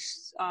much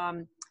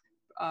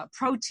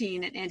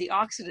protein and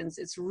antioxidants,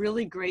 it's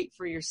really great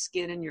for your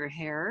skin and your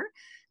hair,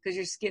 because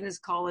your skin is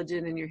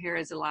collagen and your hair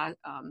is a lot.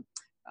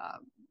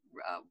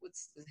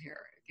 What's the hair?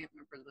 I can't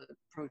remember the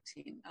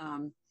protein.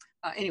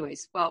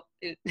 Anyways, well,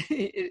 it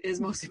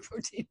is mostly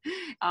protein,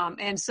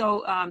 and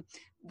so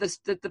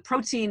the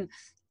protein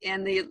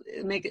and the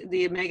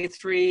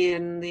omega-3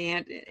 and the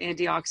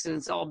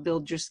antioxidants all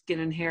build your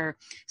skin and hair.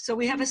 So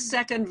we have a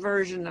second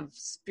version of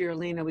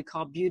spirulina we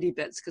call Beauty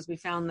Bits, because we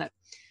found that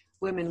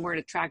women weren't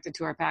attracted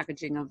to our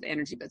packaging of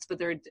energy bits, but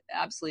they're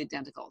absolutely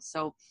identical.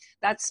 So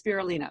that's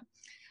spirulina.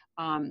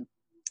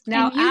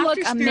 Now, and you look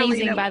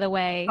amazing, by the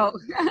way. Oh.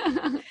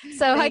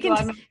 So I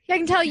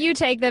can tell you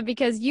take them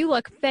because you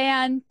look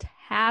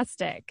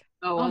fantastic.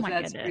 Oh, well,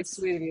 that's very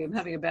sweet of you. I'm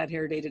having a bad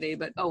hair day today,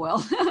 but oh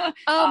well.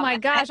 Oh my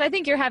gosh, I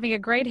think you're having a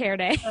great hair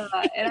day.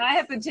 And I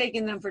have been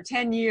taking them for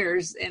 10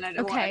 years, and I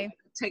don't want to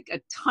take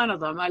a ton of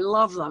them. I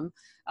love them.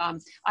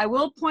 I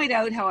will point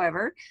out,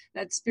 however,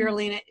 that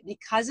spirulina,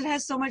 because it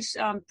has so much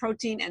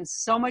protein and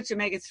so much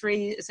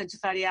omega-3 essential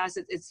fatty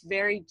acids, it's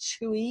very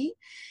chewy,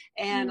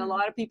 and a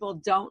lot of people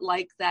don't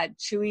like that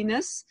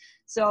chewiness.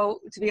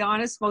 So to be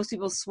honest, most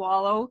people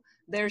swallow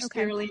their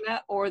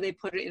spirulina or they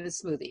put it in a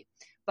smoothie.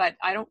 But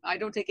I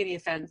don't take any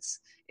offense.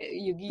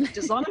 You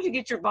as long as you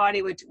get your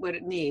body what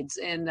it needs,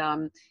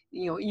 and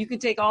you can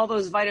take all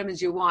those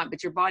vitamins you want,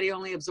 but your body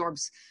only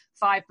absorbs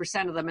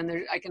 5% of them,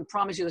 and I can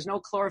promise you there's no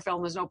chlorophyll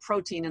and there's no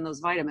protein in those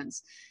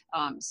vitamins.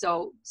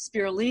 So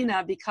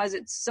spirulina, because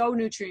it's so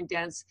nutrient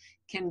dense,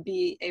 can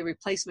be a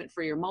replacement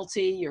for your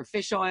multi, your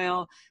fish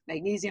oil,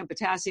 magnesium,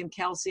 potassium,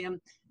 calcium,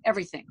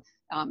 everything.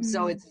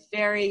 So it's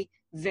very,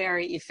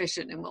 very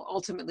efficient and will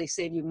ultimately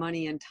save you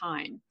money and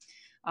time.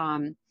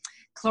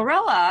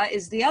 Chlorella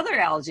is the other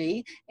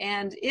algae,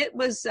 and it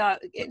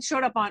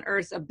showed up on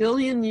Earth 1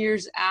 billion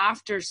years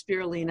after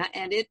spirulina,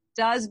 and it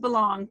does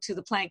belong to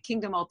the plant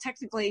kingdom. Well,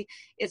 technically,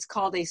 it's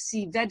called a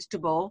sea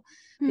vegetable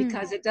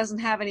because it doesn't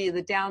have any of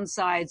the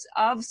downsides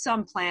of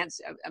some plants.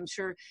 I'm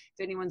sure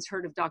if anyone's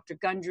heard of Dr.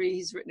 Gundry,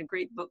 he's written a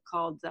great book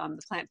called The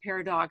Plant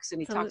Paradox,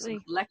 and he talks about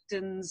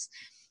lectins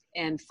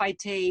and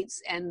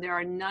phytates, and there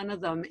are none of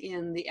them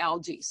in the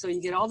algae. So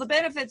you get all the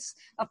benefits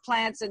of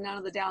plants and none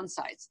of the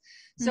downsides.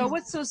 So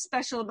what's so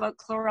special about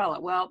chlorella?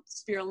 Well,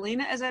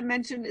 spirulina, as I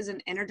mentioned, is an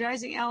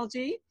energizing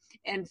algae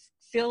and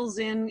fills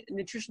in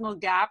nutritional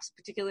gaps,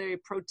 particularly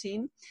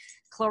protein.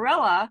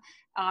 Chlorella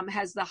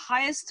has the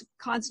highest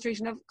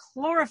concentration of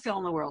chlorophyll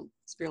in the world.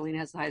 Spirulina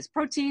has the highest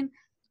protein.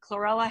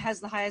 Chlorella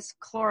has the highest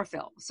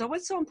chlorophyll. So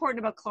what's so important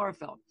about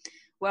chlorophyll?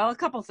 Well, a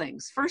couple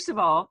things. First of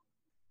all,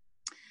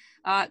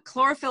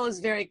 chlorophyll is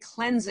very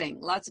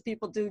cleansing. Lots of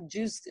people do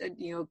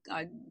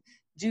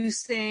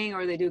juicing,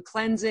 or they do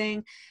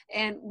cleansing.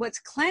 And what's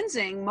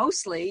cleansing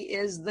mostly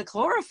is the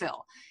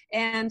chlorophyll.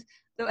 And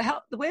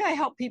the way I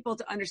help people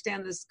to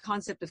understand this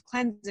concept of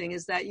cleansing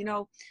is that,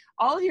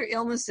 all of your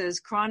illnesses,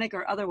 chronic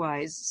or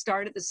otherwise,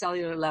 start at the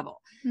cellular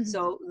level.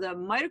 So the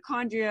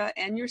mitochondria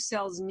and your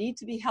cells need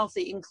to be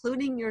healthy,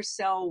 including your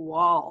cell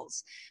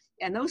walls.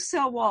 And those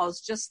cell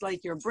walls, just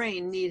like your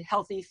brain, need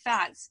healthy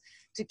fats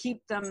to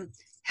keep them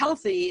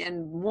healthy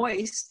and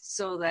moist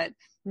so that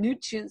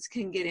nutrients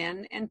can get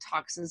in and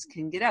toxins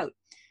can get out.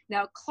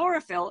 Now,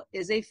 chlorophyll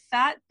is a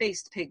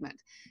fat-based pigment,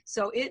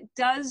 so it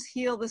does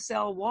heal the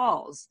cell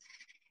walls.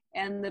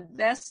 And the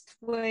best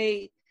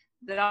way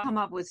that I'll come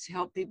up with to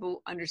help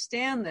people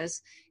understand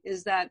this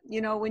is that,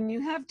 when you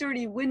have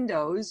dirty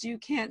windows, you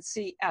can't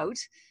see out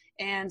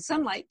and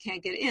sunlight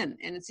can't get in.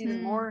 And it's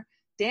even more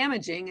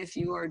damaging if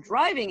you are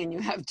driving and you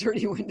have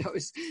dirty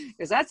windows,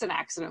 because that's an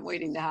accident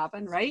waiting to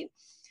happen, right?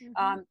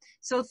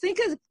 So think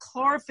of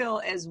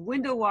chlorophyll as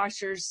window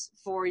washers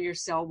for your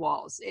cell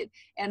walls.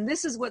 And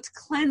this is what's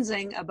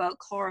cleansing about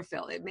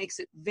chlorophyll. It makes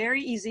it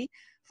very easy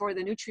for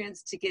the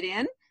nutrients to get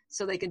in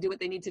so they can do what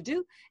they need to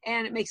do.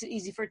 And it makes it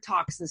easy for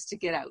toxins to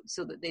get out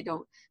so that they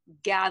don't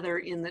gather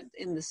in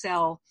the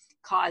cell,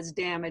 cause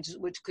damage,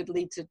 which could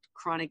lead to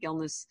chronic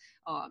illness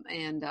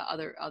and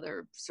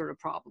other sort of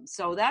problems.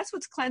 So that's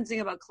what's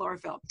cleansing about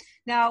chlorophyll.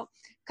 Now, a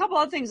couple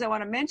other things I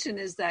want to mention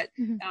is that,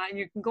 and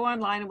you can go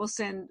online and we'll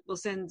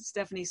send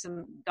Stephanie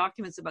some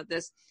documents about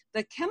this.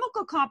 The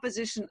chemical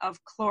composition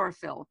of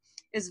chlorophyll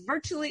is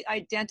virtually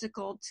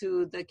identical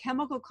to the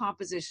chemical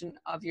composition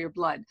of your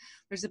blood.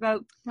 There's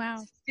about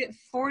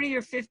 40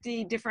 or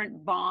 50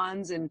 different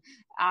bonds and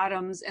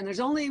atoms, and there's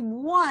only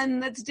one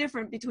that's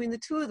different between the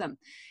two of them.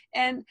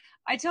 And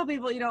I tell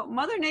people,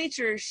 Mother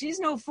Nature, she's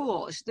no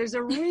fool. There's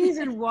a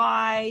reason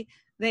why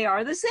they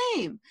are the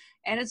same.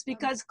 And it's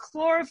because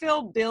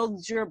chlorophyll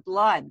builds your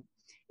blood.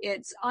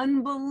 It's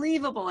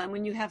unbelievable. And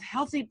when you have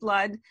healthy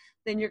blood,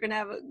 then you're going to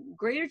have a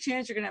greater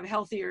chance you're going to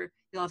have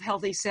you'll have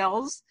healthy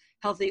cells,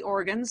 healthy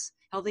organs,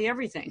 healthy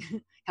everything,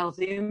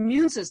 healthy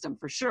immune system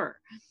for sure.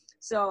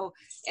 So,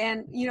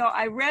 and,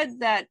 I read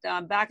that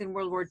back in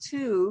World War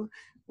II,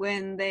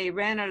 when they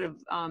ran out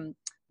of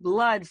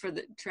blood for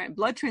the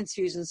blood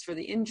transfusions for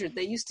the injured,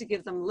 they used to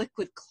give them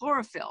liquid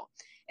chlorophyll,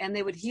 and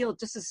they would heal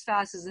just as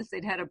fast as if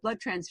they'd had a blood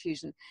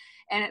transfusion.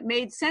 And it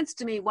made sense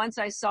to me once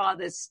I saw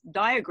this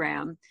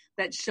diagram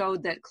that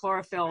showed that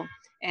chlorophyll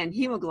and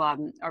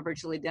hemoglobin are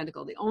virtually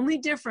identical. The only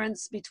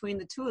difference between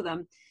the two of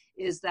them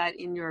is that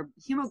in your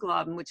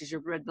hemoglobin, which is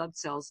your red blood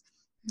cells,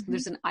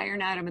 there's an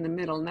iron atom in the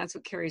middle, and that's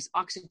what carries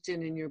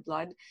oxygen in your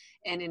blood.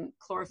 And in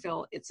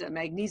chlorophyll, it's a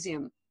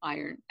magnesium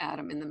iron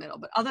atom in the middle.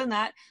 But other than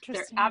that,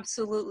 they're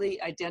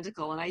absolutely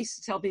identical. And I used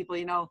to tell people,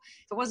 if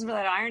it wasn't for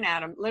that iron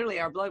atom, literally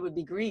our blood would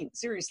be green.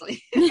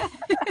 Seriously.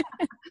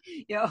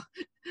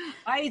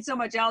 I eat so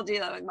much algae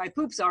that my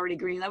poop's already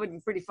green. That would be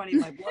pretty funny if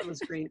my blood was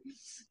green.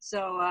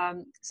 So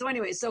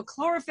anyway, so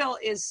chlorophyll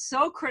is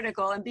so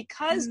critical. And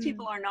because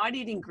people are not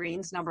eating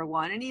greens, number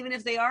one, and even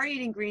if they are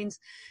eating greens,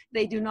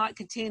 they do not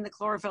contain the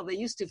chlorophyll they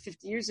used to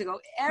 50 years ago.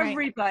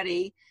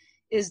 Everybody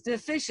is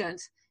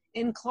deficient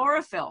in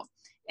chlorophyll.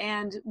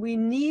 And we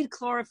need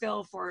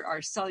chlorophyll for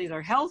our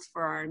cellular health,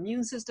 for our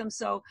immune system.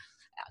 So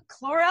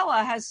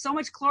chlorella has so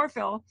much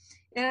chlorophyll.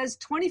 It has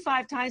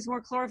 25 times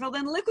more chlorophyll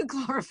than liquid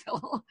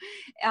chlorophyll.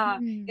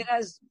 It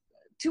has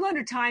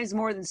 200 times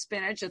more than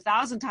spinach,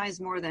 1,000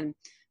 times more than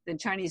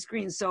Chinese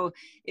greens. So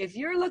if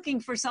you're looking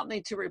for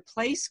something to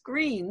replace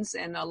greens,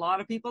 and a lot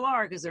of people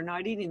are because they're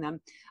not eating them,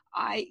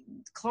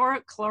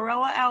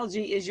 chlorella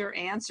algae is your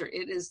answer.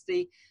 It is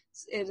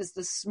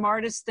the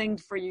smartest thing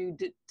for you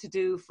to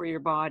do for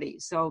your body.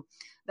 So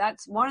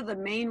that's one of the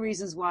main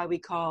reasons why we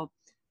call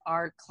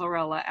our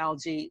chlorella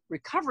algae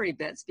recovery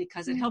bits,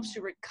 because it helps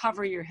you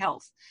recover your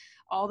health.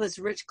 All this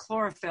rich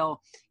chlorophyll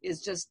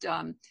is just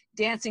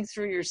dancing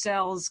through your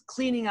cells,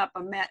 cleaning up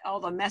all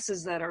the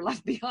messes that are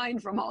left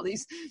behind from all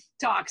these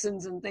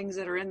toxins and things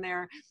that are in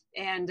there,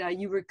 and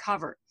you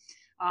recover.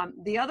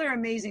 The other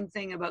amazing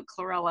thing about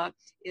chlorella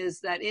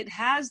is that it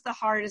has the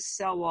hardest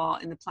cell wall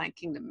in the plant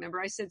kingdom. Remember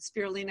I said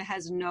spirulina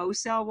has no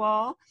cell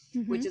wall,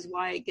 which is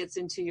why it gets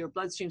into your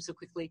bloodstream so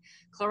quickly.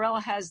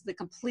 Chlorella has the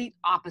complete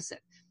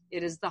opposite.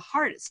 It is the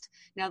hardest.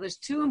 Now there's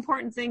two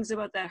important things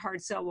about that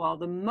hard cell wall.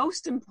 The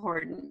most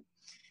important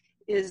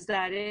is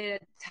that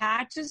it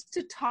attaches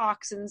to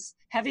toxins,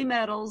 heavy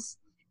metals,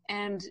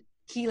 and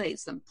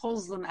chelates them,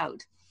 pulls them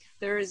out.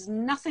 There is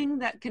nothing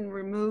that can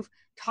remove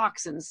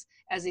toxins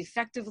as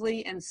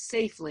effectively and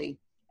safely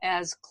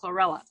as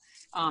chlorella.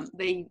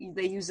 They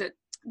use it,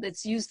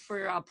 that's used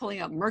for pulling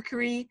out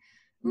mercury,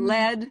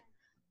 lead,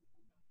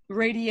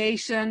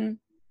 radiation.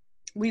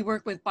 We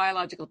work with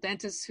biological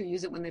dentists who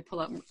use it when they pull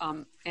out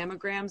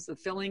amalgams, the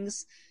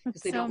fillings,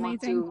 because they don't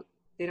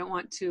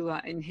want to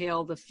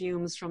inhale the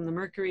fumes from the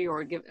mercury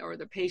or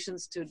the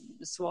patients to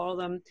swallow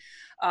them.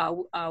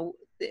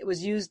 It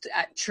was used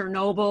at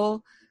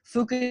Chernobyl,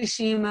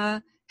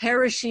 Fukushima,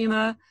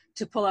 Hiroshima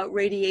to pull out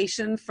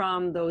radiation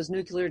from those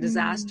nuclear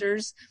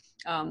disasters.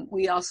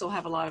 We also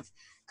have a lot of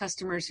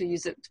customers who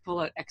use it to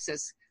pull out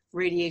excess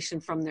radiation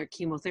from their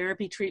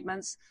chemotherapy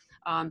treatments.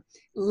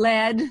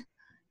 Lead.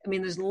 I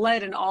mean, there's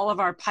lead in all of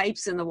our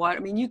pipes in the water.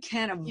 I mean, you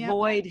can't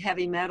avoid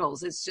heavy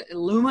metals. It's just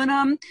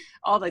aluminum,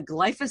 all the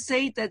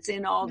glyphosate that's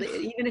in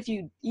even if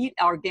you eat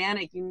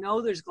organic,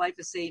 there's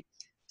glyphosate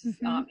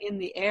in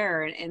the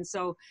air. And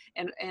so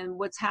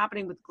what's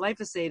happening with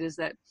glyphosate is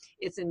that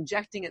it's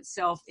injecting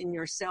itself in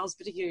your cells,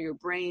 particularly your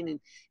brain,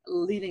 and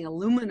leaving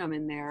aluminum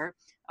in there,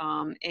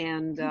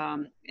 and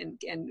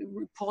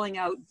pulling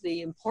out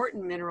the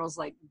important minerals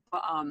like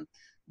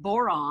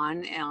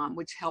boron,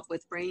 which help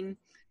with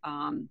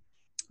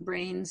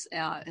brain's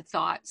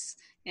thoughts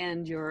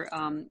and your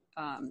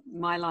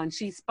myelin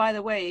sheaths. By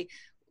the way,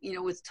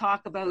 with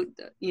talk about,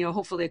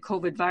 hopefully a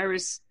COVID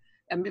virus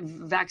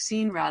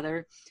vaccine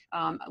rather,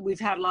 we've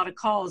had a lot of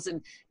calls,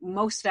 and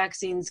most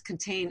vaccines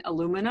contain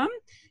aluminum.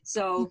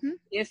 So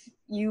if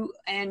you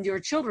and your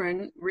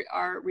children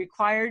are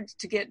required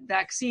to get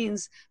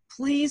vaccines,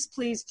 please,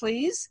 please,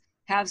 please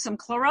have some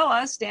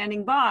chlorella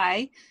standing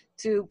by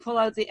to pull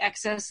out the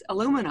excess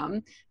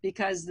aluminum,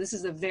 because this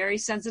is a very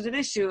sensitive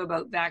issue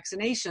about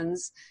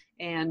vaccinations.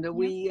 And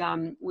we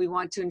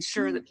want to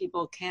ensure that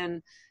people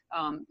can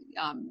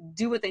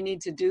do what they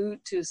need to do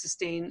to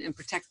sustain and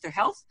protect their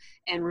health,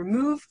 and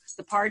remove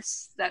the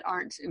parts that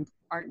aren't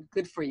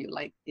good for you,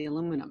 like the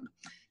aluminum.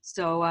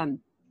 So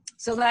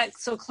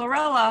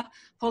chlorella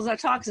pulls out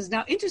toxins.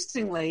 Now,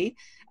 interestingly,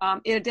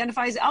 it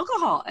identifies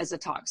alcohol as a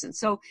toxin.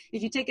 So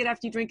if you take it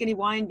after you drink any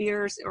wine,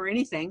 beers, or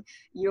anything,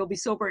 you'll be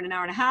sober in an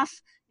hour and a half,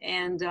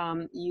 and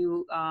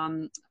you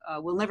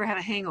will never have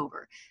a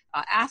hangover.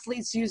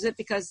 Athletes use it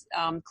because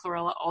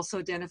chlorella also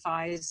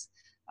identifies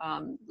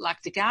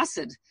lactic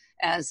acid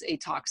as a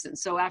toxin.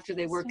 So after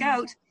they work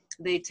out,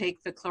 they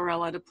take the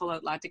chlorella to pull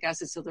out lactic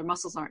acid so their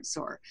muscles aren't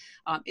sore.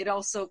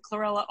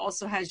 Chlorella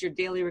also has your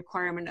daily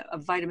requirement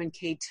of vitamin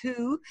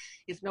K2.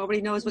 If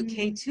nobody knows what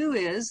K2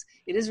 is,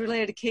 it is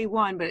related to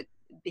K1, but it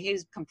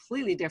behaves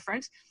completely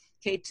different.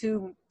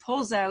 K2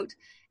 pulls out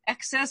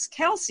excess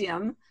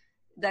calcium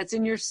that's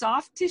in your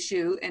soft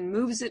tissue and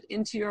moves it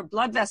into your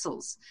blood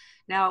vessels.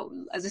 Now,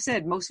 as I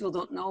said, most people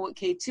don't know what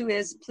K2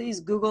 is. Please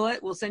Google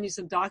it. We'll send you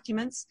some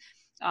documents.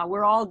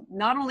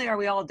 Not only are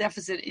we all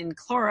deficit in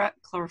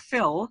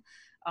chlorophyll,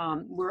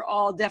 we're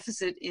all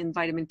deficit in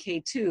vitamin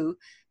K2,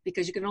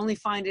 because you can only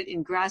find it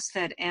in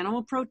grass-fed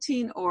animal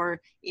protein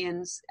or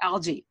in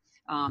algae.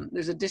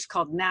 There's a dish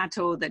called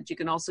natto that you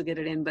can also get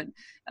it in,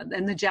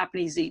 and the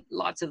Japanese eat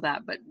lots of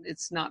that, but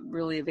it's not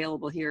really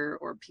available here,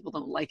 or people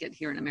don't like it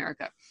here in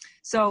America.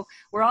 So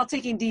we're all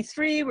taking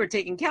D3, we're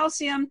taking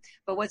calcium,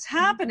 but what's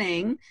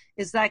happening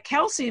is that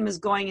calcium is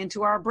going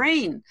into our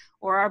brain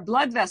or our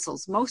blood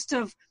vessels. Most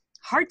of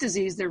heart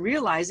disease, they're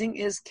realizing,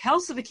 is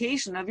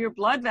calcification of your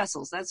blood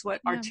vessels. That's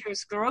what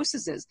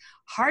arteriosclerosis is,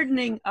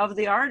 hardening of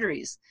the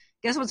arteries.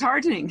 Guess what's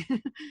hardening?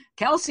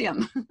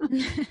 Calcium.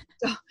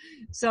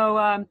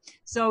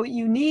 So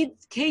you need,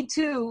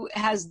 K2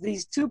 has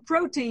these two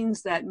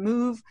proteins that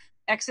move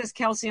excess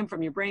calcium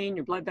from your brain,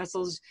 your blood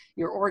vessels,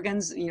 your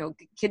organs.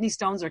 Kidney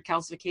stones are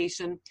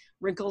calcification.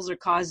 Wrinkles are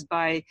caused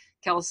by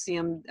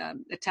calcium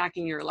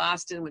attacking your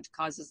elastin, which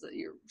causes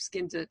your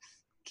skin to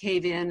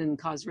cave in and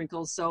cause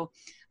wrinkles. So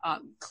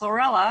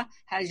chlorella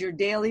has your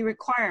daily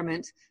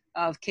requirement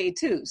of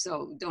K2,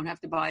 so don't have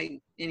to buy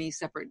any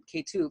separate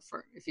K2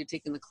 for if you're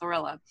taking the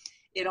chlorella.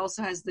 It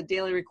also has the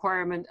daily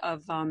requirement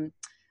of,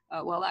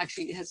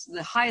 it has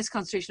the highest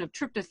concentration of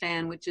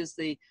tryptophan, which is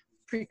the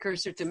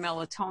precursor to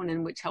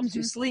melatonin, which helps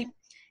you sleep,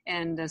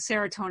 and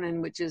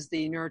serotonin, which is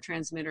the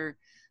neurotransmitter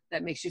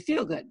that makes you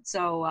feel good.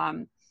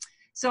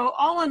 So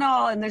all in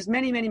all, and there's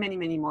many, many, many,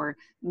 many more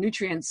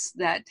nutrients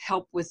that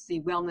help with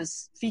the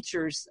wellness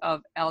features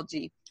of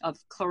algae, of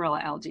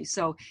chlorella algae.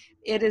 So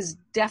it is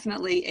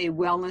definitely a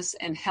wellness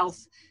and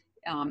health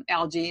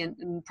algae.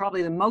 And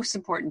probably the most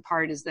important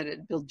part is that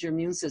it builds your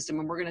immune system.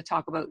 And we're going to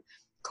talk about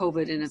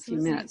COVID in a few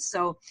minutes.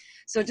 So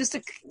just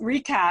to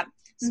recap,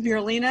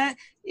 spirulina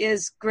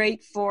is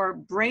great for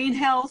brain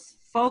health,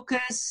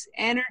 focus,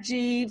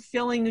 energy,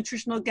 filling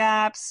nutritional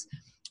gaps,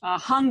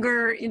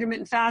 hunger,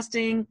 intermittent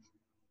fasting.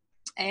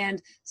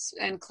 And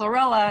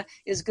chlorella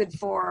is good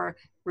for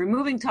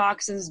removing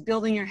toxins,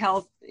 building your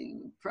health,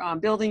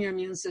 building your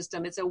immune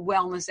system. It's a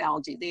wellness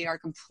algae. They are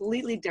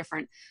completely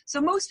different.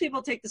 So most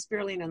people take the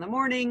spirulina in the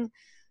morning,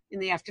 in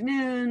the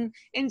afternoon,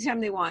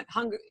 anytime they want.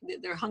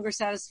 They're hunger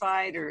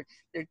satisfied, or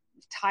they're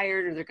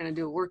tired, or they're going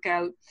to do a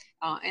workout,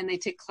 and they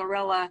take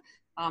chlorella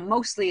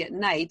mostly at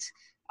night.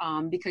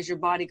 Because your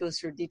body goes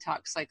through a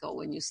detox cycle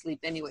when you sleep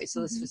anyway.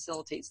 So this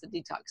facilitates the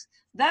detox.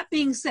 That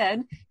being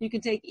said, you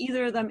can take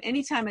either of them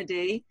any time of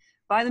day,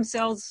 by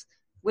themselves,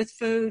 with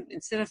food,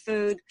 instead of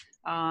food.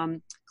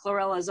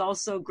 Chlorella is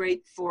also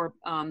great for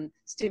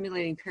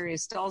stimulating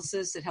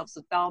peristalsis. It helps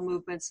with bowel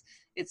movements.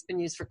 It's been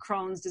used for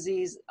Crohn's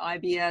disease,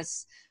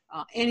 IBS,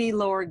 any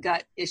lower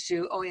gut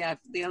issue. Oh yeah,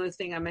 the other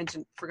thing I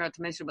forgot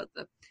to mention about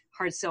the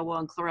hard cell wall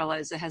and chlorella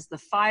is it has the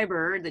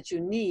fiber that you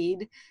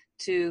need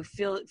to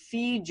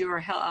feed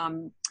your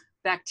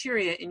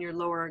bacteria in your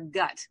lower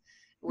gut,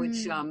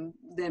 which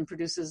then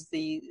produces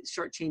the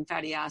short chain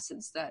fatty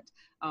acids that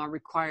are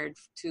required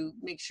to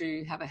make sure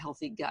you have a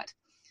healthy gut.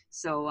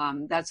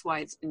 So that's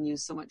why it's been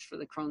used so much for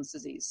the Crohn's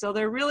disease. So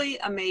they're really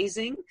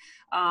amazing.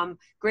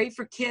 Great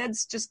for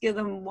kids. Just give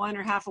them one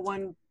or half of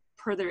one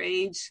per their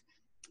age.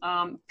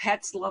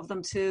 Pets love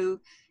them too.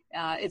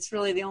 It's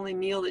really the only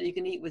meal that you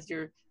can eat with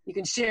you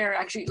can share,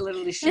 actually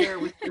literally share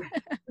with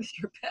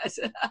your pet.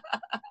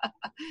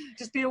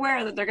 Just be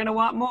aware that they're going to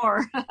want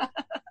more.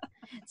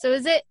 So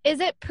is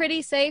it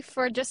pretty safe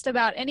for just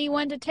about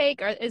anyone to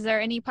take, or is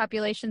there any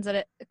populations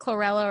that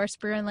chlorella or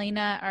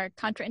spirulina are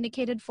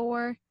contraindicated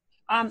for?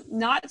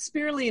 Not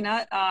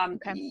spirulina.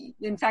 Okay.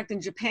 In fact,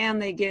 in Japan,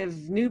 they give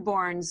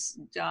newborns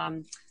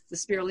the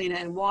spirulina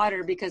in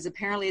water because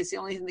apparently it's the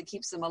only thing that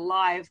keeps them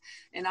alive.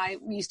 And I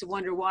used to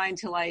wonder why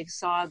until I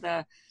saw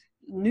the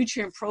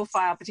nutrient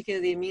profile,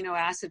 particularly the amino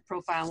acid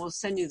profile, and we'll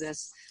send you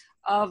this,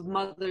 of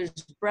mother's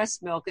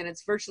breast milk, and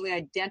it's virtually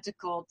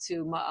identical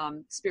to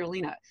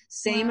spirulina.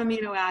 Same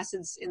amino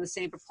acids in the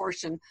same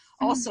proportion.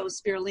 Also,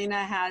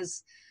 spirulina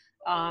has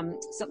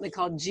something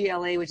called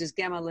GLA, which is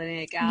gamma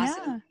linolenic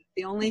acid. Yeah.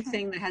 The only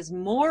thing that has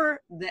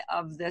more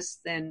of this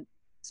than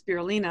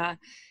spirulina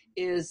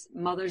is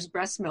mother's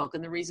breast milk,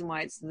 and the reason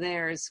why it's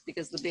there is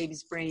because the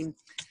baby's brain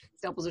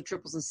doubles or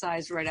triples in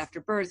size right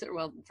after birth, or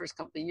well, the first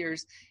couple of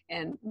years,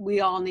 and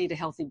we all need a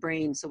healthy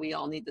brain, so we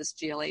all need this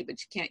GLA, but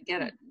you can't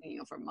get it,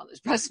 from mother's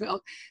breast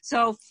milk.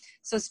 So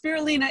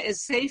spirulina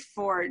is safe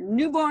for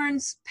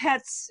newborns,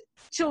 pets,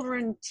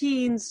 children,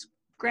 teens,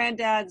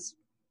 granddads,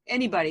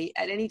 anybody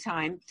at any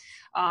time.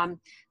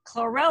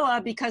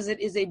 Chlorella, because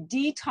it is a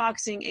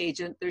detoxing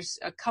agent, there's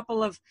a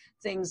couple of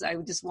things I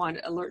just want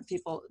to alert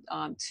people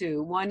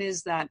to. One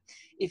is that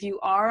if you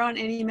are on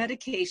any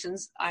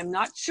medications, I'm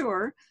not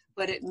sure,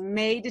 but it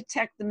may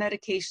detect the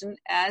medication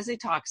as a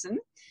toxin.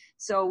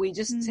 So we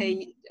just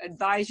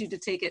advise you to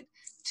take it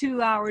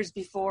 2 hours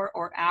before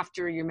or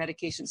after your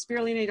medication.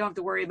 Spirulina you don't have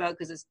to worry about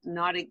because it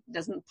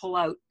doesn't pull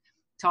out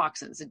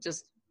toxins. It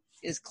just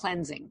is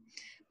cleansing.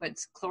 But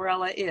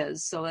chlorella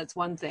is, so that's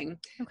one thing.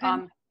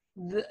 Okay.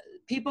 The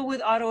people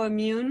with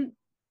autoimmune,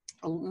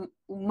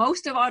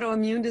 most of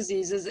autoimmune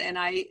diseases, and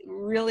I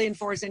really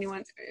encourage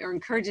anyone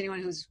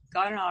who's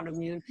got an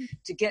autoimmune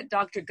to get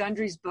Dr.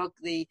 Gundry's book,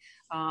 The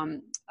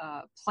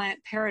Plant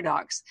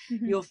Paradox.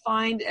 You'll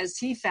find, as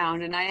he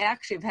found, and I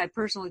actually have had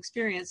personal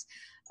experience,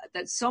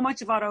 that so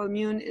much of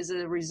autoimmune is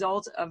a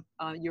result of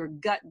your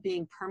gut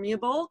being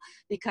permeable,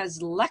 because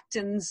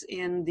lectins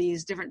in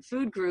these different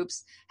food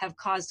groups have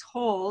caused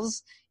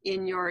holes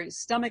in your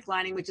stomach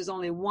lining, which is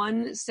only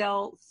one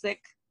cell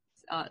thickness.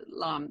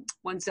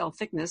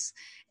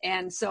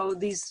 And so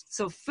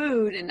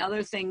food and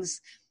other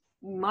things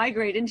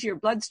migrate into your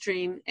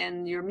bloodstream,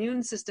 and your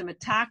immune system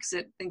attacks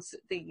it,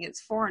 thinking it's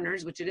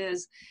foreigners, which it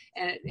is,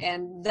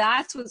 and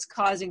that's what's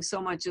causing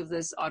so much of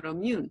this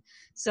autoimmune.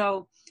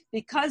 So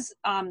because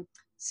chlorella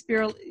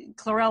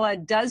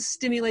does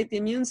stimulate the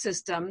immune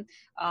system,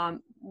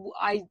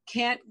 I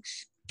can't,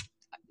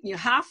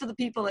 half of the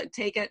people that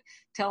take it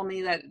tell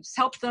me that it's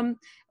helped them.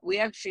 We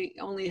actually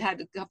only had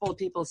a couple of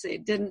people say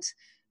it didn't.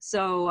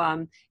 So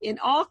in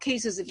all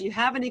cases, if you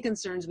have any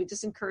concerns, we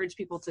just encourage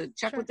people to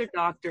check with their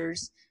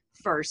doctors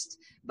first,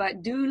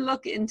 but do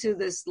look into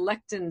this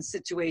lectin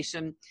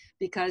situation,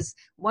 because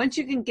once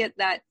you can get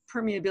that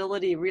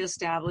permeability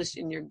reestablished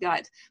in your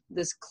gut,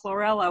 this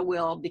chlorella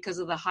will, because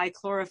of the high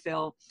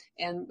chlorophyll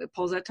and it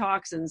pulls out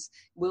toxins,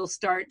 will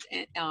start,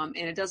 and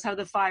it does have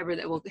the fiber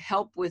that will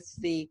help with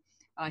the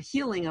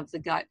healing of the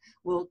gut,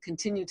 will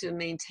continue to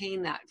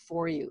maintain that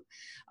for you.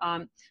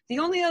 The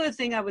only other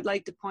thing I would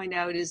like to point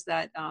out is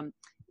that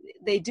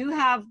they do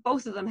have,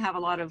 both of them have a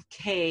lot of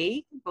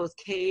K, both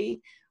K1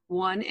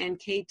 and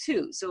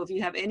K2. So if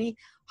you have any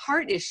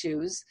heart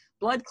issues,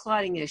 blood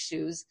clotting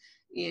issues,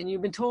 and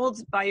you've been told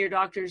by your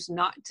doctors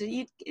not to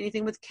eat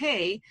anything with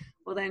K,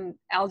 well then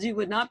algae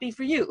would not be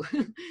for you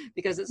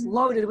because it's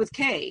loaded with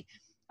K.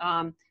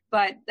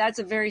 But that's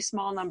a very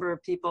small number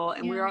of people,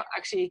 and we're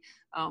actually,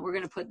 we're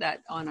going to put that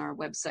on our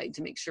website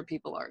to make sure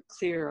people are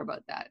clear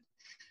about that.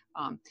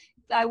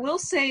 I will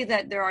say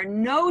that there are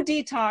no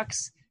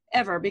detox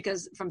ever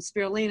from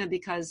spirulina,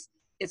 because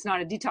it's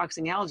not a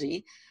detoxing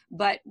algae.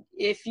 But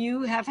if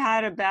you have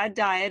had a bad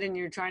diet and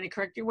you're trying to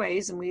correct your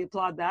ways, and we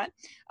applaud that,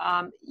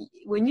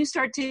 when you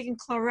start taking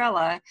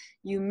chlorella,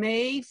 you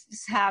may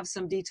have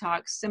some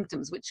detox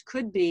symptoms, which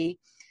could be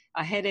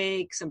a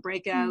headache, some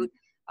breakout,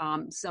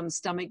 some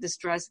stomach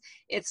distress.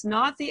 It's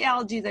not the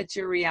algae that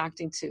you're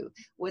reacting to.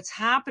 What's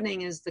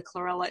happening is the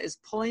chlorella is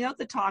pulling out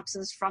the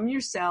toxins from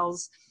your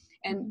cells,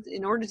 and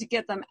in order to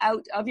get them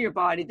out of your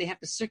body, they have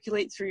to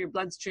circulate through your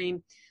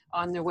bloodstream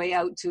on their way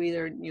out to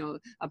either,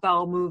 a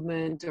bowel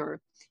movement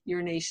or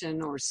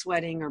urination or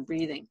sweating or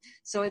breathing.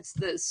 So it's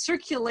the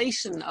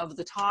circulation of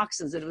the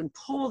toxins that have been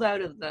pulled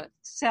out of the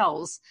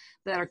cells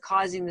that are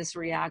causing this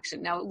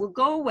reaction. Now, it will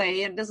go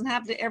away, and it doesn't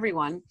happen to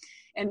everyone.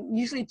 And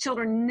usually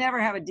children never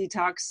have a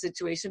detox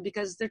situation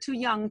because they're too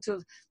young to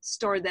have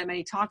stored that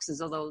many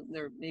toxins, although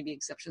there may be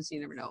exceptions, you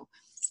never know.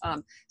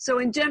 So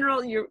in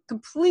general, you're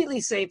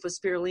completely safe with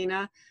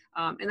spirulina.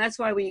 And that's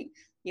why we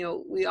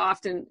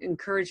often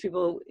encourage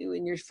people,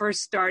 when you're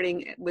first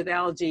starting with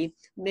algae,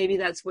 maybe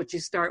that's what you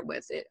start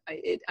with.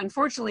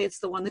 Unfortunately, it's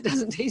the one that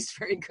doesn't taste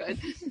very good.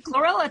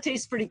 Chlorella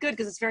tastes pretty good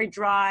because it's very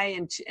dry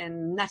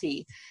and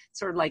nutty,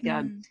 sort of like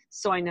a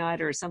soy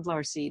nut or a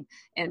sunflower seed,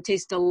 and it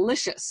tastes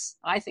delicious.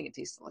 I think it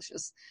tastes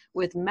delicious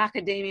with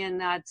macadamia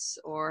nuts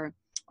or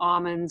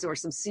almonds or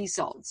some sea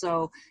salt.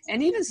 So,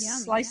 and even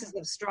slices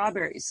of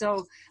strawberries.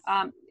 So,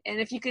 and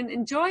if you can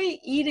enjoy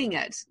eating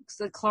it,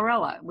 the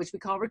chlorella, which we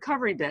call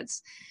recovery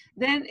bits,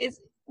 then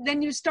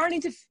you're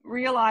starting to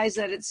realize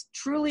that it's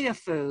truly a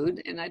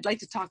food. And I'd like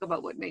to talk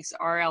about what makes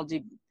our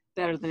algae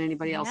better than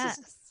anybody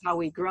else's, how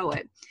we grow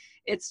it.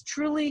 It's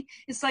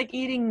like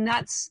eating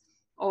nuts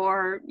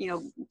or,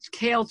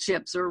 kale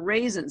chips or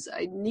raisins.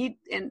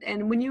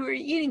 And when you are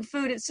eating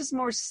food, it's just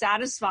more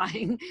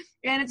satisfying.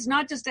 And it's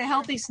not just a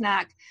healthy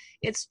snack.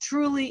 It's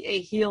truly a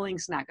healing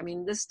snack. I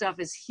mean, this stuff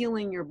is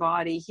healing your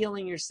body,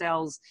 healing your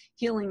cells,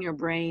 healing your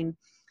brain.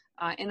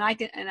 And I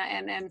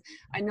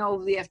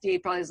know the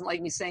FDA probably doesn't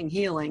like me saying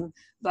healing,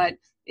 but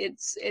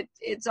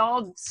it's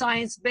all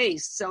science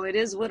based. So it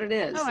is what it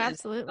is. Oh,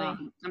 absolutely.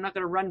 I'm not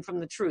going to run from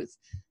the truth.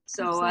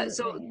 So,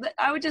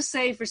 I would just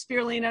say for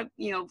spirulina,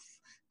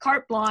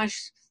 carte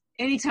blanche,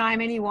 anytime,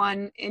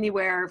 anyone,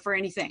 anywhere, for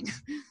anything.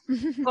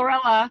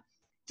 Chlorella,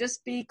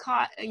 just be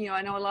caught.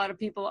 I know a lot of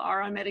people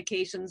are on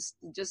medications.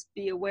 Just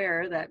be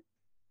aware that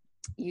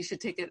you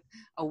should take it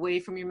away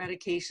from your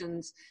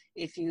medications.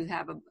 If you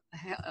have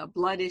a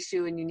blood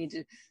issue and you need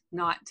to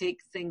not take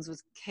things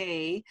with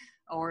K,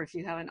 or if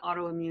you have an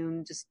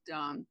autoimmune, just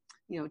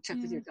check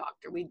with your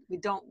doctor.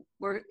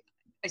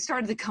 I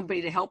started the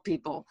company to help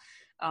people,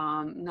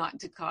 not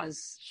to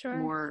cause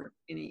more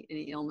any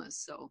illness.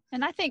 So,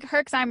 and I think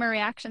Herxheimer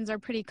reactions are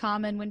pretty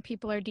common when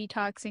people are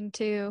detoxing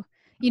too.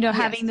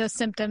 Having those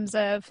symptoms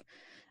of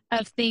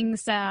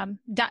things,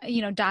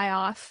 die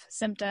off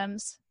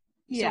symptoms,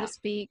 so to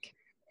speak.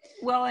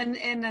 Well, and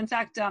in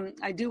fact,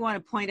 I do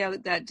want to point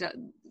out that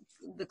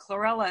the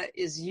chlorella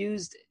is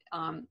used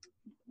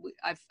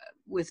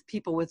with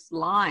people with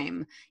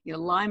Lyme.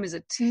 Lyme is a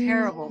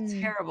terrible,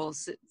 terrible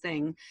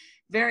thing,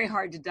 very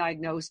hard to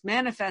diagnose,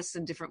 manifests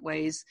in different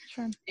ways.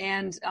 Sure.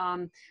 And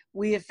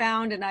we have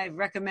found, and I've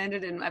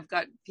recommended, and I've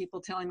got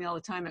people telling me all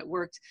the time it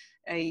worked,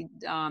 a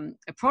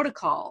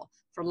protocol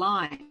for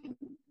Lyme,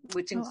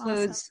 which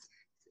includes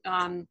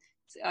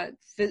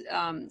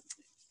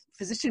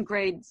physician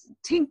grade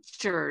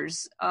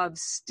tinctures of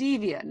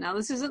stevia. Now,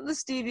 this isn't the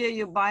stevia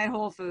you buy at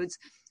Whole Foods.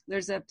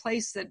 There's a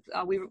place that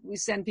we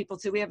send people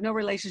to. We have no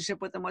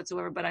relationship with them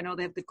whatsoever, but I know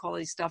they have good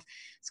quality stuff.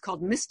 It's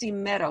called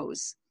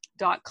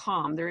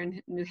mistymeadows.com. They're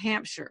in New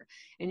Hampshire,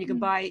 and you can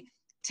buy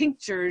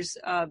tinctures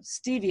of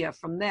stevia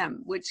from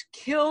them, which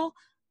kill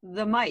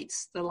the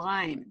mites, the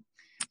Lyme.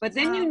 But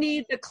then you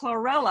need the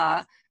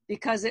chlorella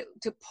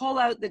to pull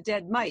out the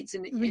dead mites.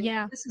 And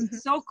this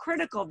is so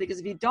critical, because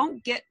if you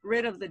don't get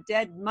rid of the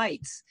dead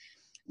mites,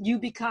 you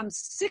become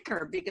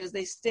sicker because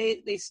they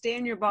stay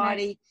in your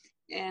body. Right.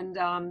 And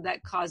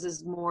that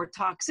causes more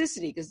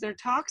toxicity because they're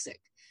toxic.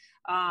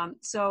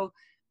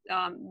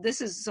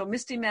 This is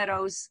Misty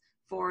Meadows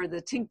for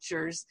the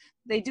tinctures.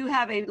 They do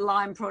have a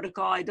Lyme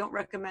protocol. I don't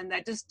recommend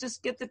that.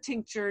 Just get the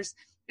tinctures,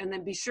 and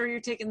then be sure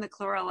you're taking the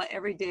chlorella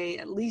every day,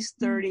 at least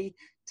 30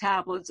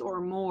 tablets or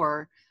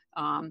more.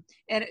 And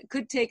it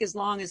could take as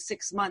long as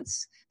 6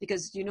 months,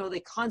 because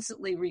they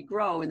constantly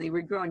regrow, and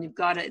you've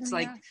got to, it's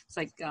like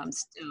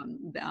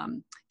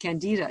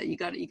candida. You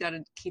got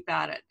to keep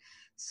at it.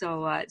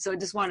 So I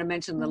just want to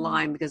mention the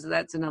Lyme, because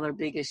that's another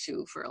big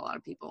issue for a lot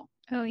of people.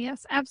 Oh,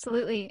 yes,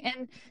 absolutely.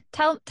 And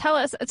tell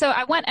us, so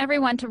I want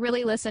everyone to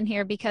really listen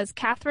here, because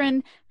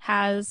Catherine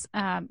has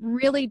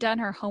really done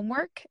her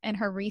homework and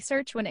her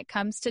research when it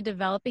comes to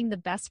developing the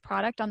best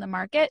product on the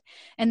market.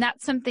 And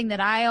that's something that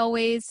I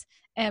always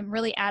am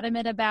really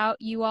adamant about,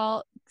 you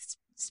all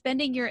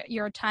spending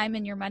your time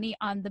and your money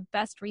on the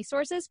best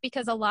resources,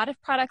 because a lot of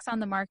products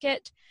on the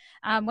market,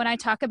 when I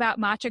talk about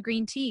matcha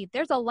green tea,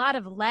 there's a lot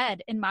of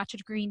lead in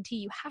matcha green tea.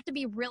 You have to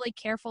be really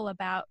careful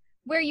about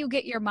where you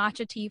get your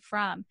matcha tea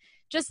from.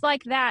 Just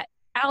like that,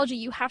 algae,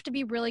 you have to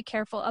be really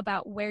careful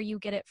about where you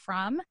get it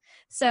from.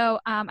 So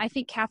I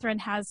think Catherine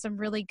has some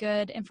really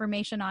good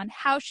information on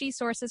how she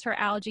sources her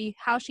algae,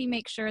 how she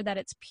makes sure that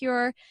it's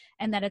pure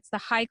and that it's the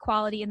high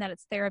quality and that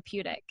it's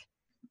therapeutic.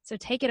 So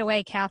take it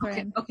away,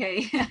 Catherine.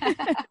 Okay.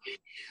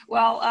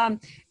 Well,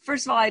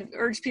 first of all, I'd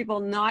urge people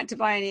not to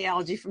buy any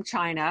algae from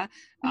China.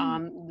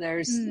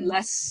 There's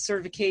less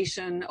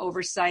certification,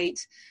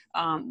 oversight.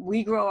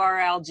 We grow our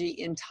algae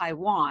in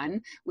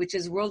Taiwan, which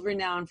is world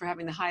renowned for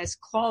having the highest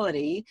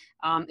quality.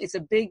 It's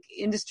a big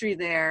industry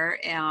there.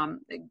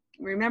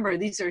 Remember,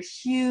 these are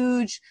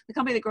huge. The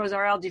company that grows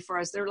our algae for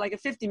us, they're like a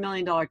 $50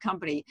 million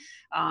company.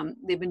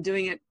 They've been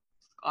doing it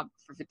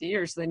for 50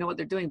 years, so they know what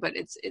they're doing, but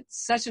it's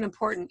such an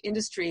important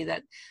industry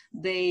that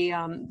the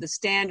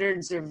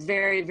standards are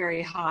very,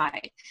 very high.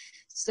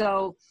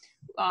 So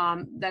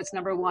that's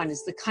number one,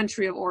 is the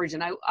country of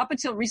origin. Up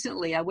until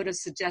recently, I would have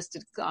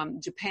suggested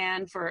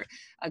Japan for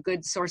a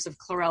good source of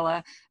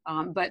chlorella,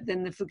 but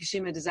then the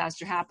Fukushima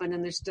disaster happened,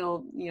 and there's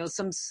still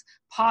some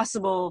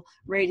possible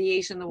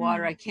radiation in the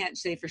water. I can't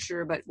say for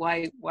sure, but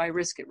why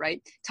risk it,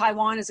 right?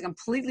 Taiwan is a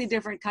completely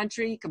different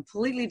country,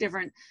 completely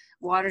different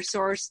water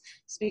source.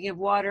 Speaking of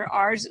water,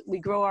 we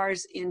grow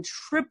ours in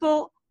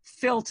triple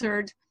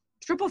filtered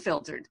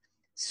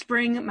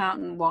spring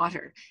mountain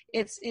water.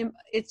 It's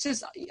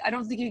just, I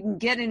don't think you can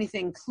get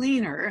anything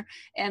cleaner.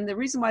 And the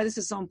reason why this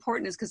is so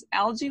important is because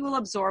algae will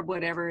absorb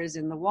whatever is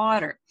in the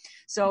water.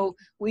 So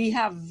we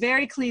have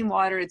very clean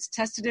water. It's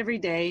tested every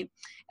day,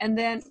 and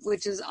then,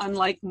 which is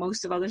unlike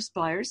most of other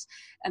suppliers.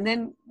 And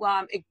then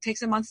it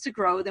takes a month to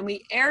grow. Then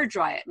we air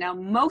dry it. Now,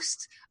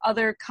 most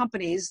other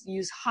companies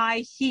use high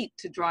heat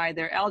to dry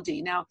their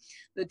algae. Now,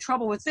 the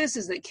trouble with this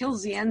is that it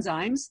kills the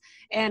enzymes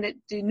and it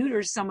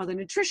deneuters some of the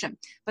nutrition.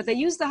 But they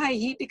use the high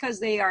heat because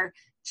they are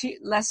cheap,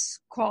 less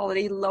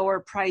quality, lower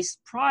priced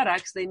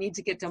products. They need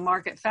to get to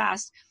market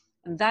fast.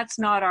 And that's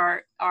not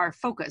our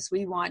focus.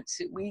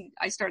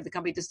 I started the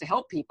company just to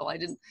help people.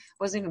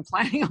 Wasn't even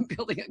planning on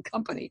building a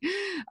company.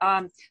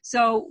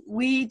 So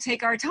we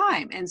take our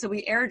time. And so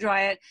we air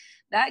dry it.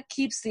 That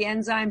keeps the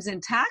enzymes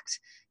intact,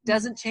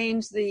 doesn't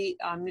change the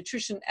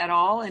nutrition at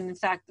all. And in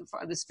fact,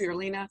 the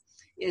spirulina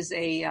is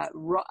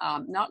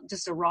not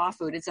just a raw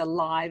food, it's a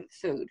live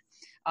food.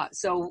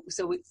 So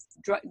we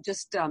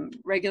just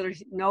regular,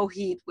 no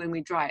heat when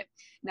we dry it.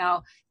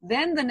 Now,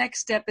 then the next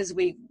step is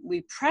we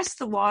press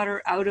the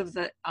water out of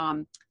the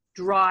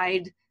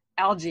dried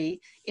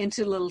algae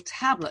into little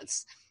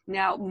tablets.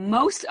 Now,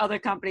 most other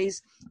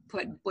companies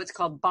put what's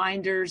called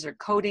binders or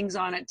coatings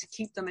on it to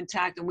keep them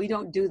intact, and we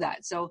don't do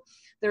that. So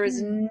there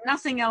is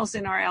nothing else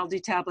in our algae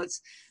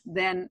tablets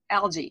than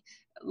algae.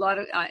 A lot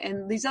of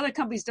and these other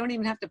companies don't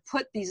even have to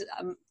put these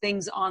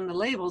things on the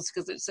labels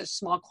because it's such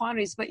small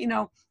quantities. But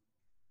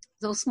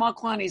those small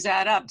quantities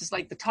add up, just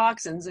like the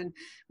toxins. And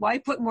why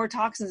put more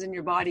toxins in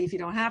your body if you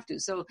don't have to?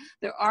 So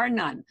there are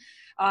none.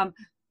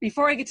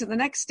 Before I get to the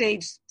next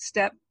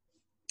step,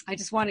 I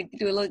just want to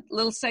do a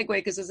little segue,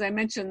 because as I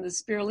mentioned, the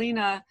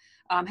spirulina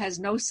has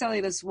no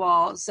cellulose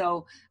wall,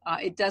 so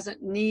it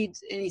doesn't need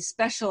any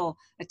special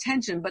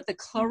attention. But the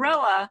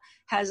chlorella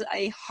has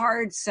a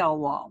hard cell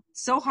wall,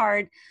 so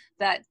hard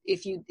that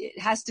it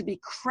has to be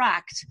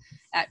cracked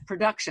at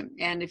production.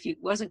 And if it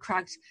wasn't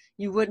cracked,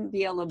 you wouldn't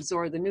be able to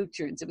absorb the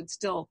nutrients. It would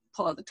still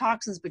pull out the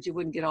toxins, but you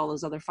wouldn't get all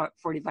those other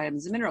 40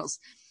 vitamins and minerals.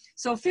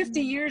 So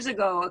 50 years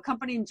ago, a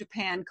company in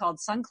Japan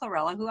called Sun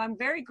Chlorella, who I'm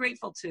very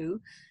grateful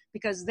to,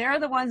 because they're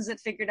the ones that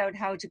figured out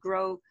how to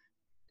grow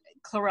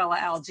chlorella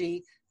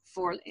algae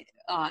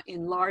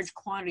in large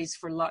quantities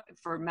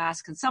for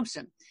mass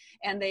consumption.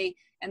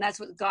 And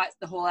that's what got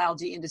the whole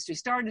algae industry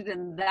started.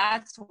 And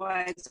that's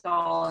why it's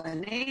all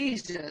in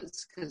Asia,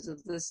 because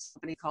of this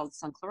company called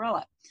Sun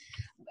Chlorella.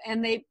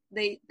 And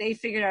they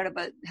figured out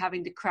about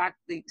having to crack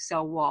the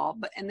cell wall,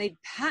 and they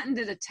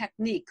patented a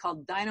technique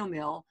called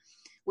dynomill,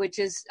 which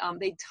is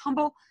they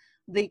tumble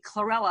the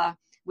chlorella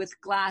with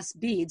glass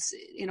beads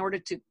in order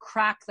to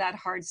crack that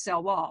hard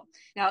cell wall.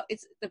 Now,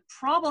 the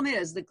problem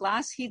is the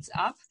glass heats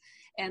up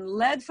and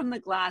lead from the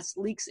glass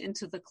leaks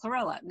into the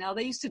chlorella. Now,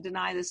 they used to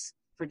deny this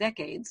for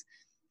decades.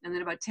 And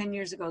then about 10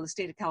 years ago, the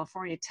state of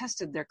California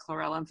tested their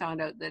chlorella and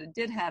found out that it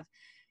did have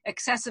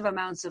excessive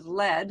amounts of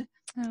lead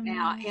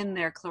in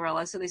their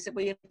chlorella. So they said,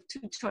 well, you have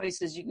two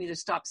choices. You can either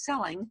stop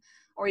selling,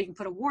 or you can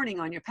put a warning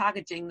on your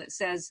packaging that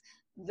says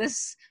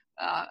this,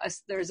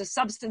 there's a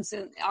substance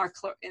in our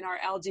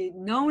algae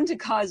known to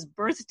cause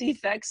birth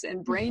defects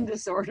and brain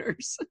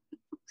disorders.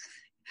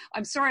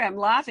 I'm sorry, I'm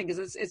laughing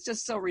because it's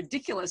just so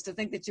ridiculous to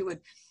think that you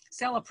would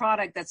sell a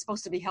product that's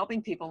supposed to be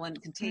helping people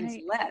and contains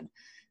lead.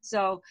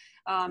 So,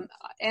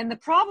 and the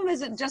problem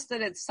isn't just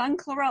that it's Sun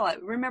Chlorella.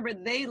 Remember,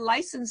 they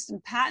licensed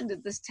and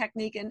patented this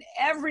technique, and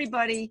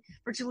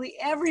virtually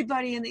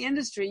everybody in the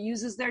industry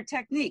uses their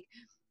technique.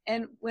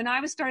 And when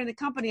I was starting the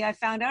company, I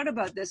found out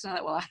about this, and I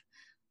thought, well,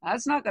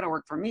 that's not going to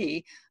work for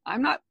me.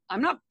 I'm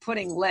not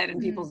putting lead in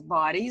people's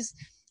bodies.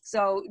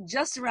 So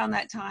just around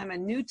that time, a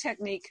new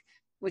technique,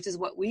 which is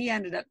what we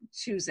ended up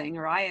choosing,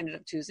 or I ended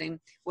up choosing,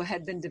 what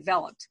had been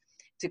developed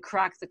to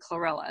crack the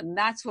chlorella. And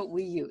that's what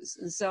we use.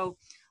 And so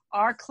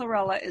our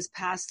chlorella is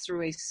passed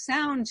through a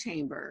sound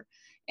chamber,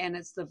 and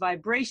it's the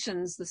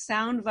vibrations, the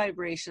sound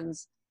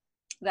vibrations,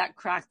 that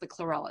crack the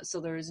chlorella. So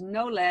there is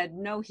no lead,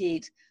 no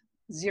heat,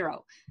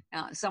 zero.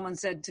 Someone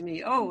said to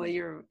me, oh, well,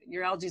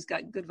 your algae's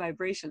got good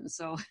vibrations.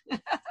 So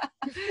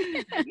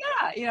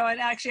yeah,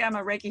 and actually I'm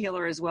a Reiki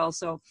healer as well.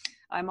 So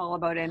I'm all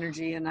about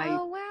energy, and I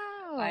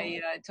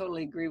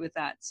totally agree with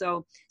that.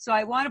 So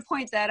I want to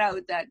point that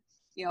out, that,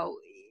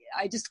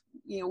 I just,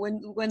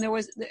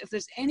 if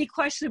there's any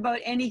question about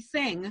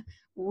anything,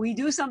 we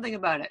do something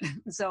about it.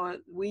 So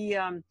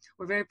we're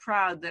very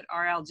proud that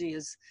our algae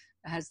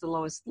has the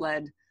lowest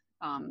lead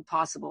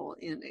possible.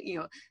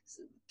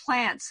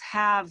 Plants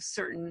have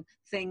certain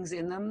things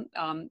in them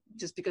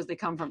just because they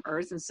come from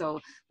Earth, and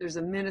so there's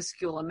a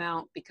minuscule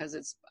amount because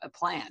it's a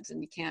plant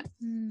and you can't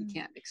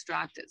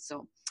extract it.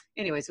 So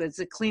anyway, so it's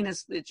the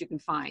cleanest that you can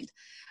find.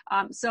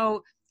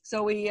 So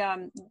we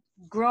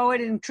grow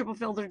it in triple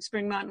filtered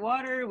spring mountain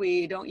water.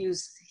 We don't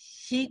use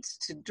heat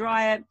to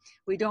dry it.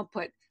 We don't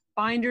put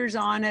binders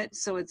on it,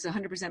 so it's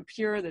 100%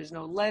 pure. There's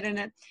no lead in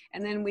it.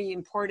 And then we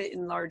import it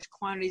in large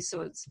quantities,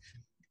 so it's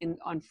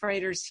on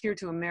freighters here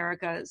to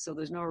America, so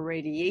there's no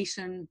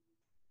irradiation.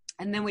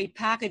 And then we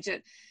package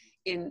it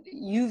in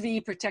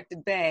UV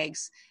protected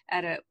bags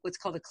at what's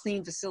called a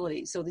clean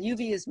facility. So the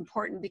UV is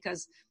important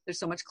because there's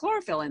so much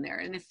chlorophyll in there.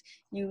 And if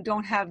you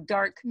don't have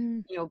dark,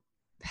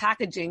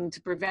 packaging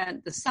to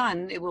prevent the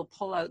sun, it will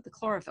pull out the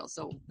chlorophyll.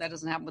 So that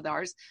doesn't happen with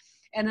ours.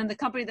 And then the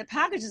company that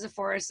packages it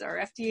for us are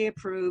FDA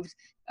approved,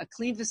 a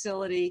clean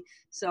facility.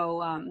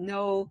 So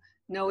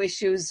no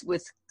issues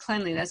with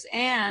cleanliness.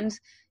 And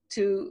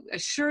to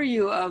assure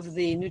you of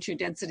the nutrient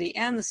density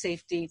and the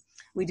safety,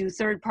 we do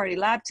third-party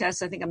lab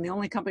tests. I think I'm the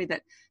only company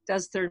that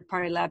does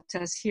third-party lab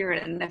tests here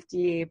at an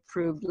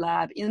FDA-approved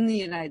lab in the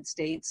United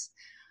States.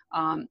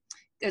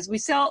 As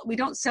we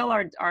don't sell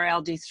our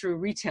algae through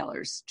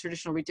retailers,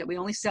 traditional retail. We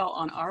only sell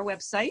on our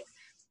website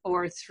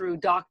or through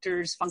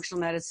doctors, functional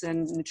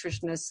medicine,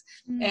 nutritionists,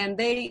 and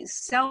they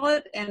sell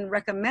it and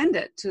recommend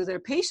it to their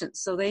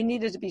patients. So they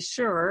needed to be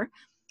sure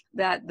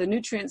that the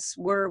nutrients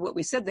were what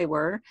we said they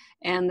were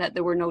and that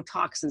there were no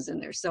toxins in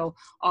there. So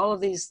all of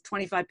these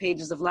 25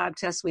 pages of lab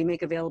tests we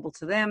make available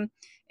to them.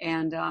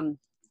 And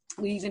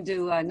we even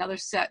do another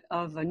set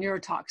of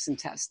neurotoxin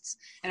tests.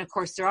 And of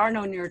course, there are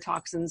no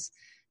neurotoxins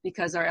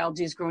because our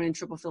algae is grown in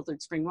triple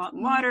filtered spring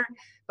water,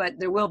 but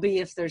there will be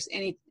if there's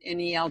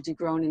any algae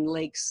grown in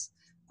lakes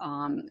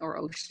or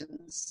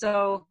oceans.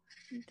 So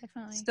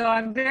definitely. So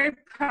I'm very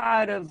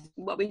proud of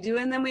what we do,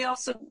 and then we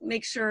also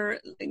make sure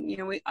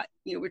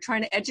we're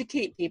trying to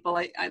educate people.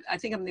 I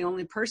think I'm the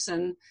only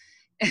person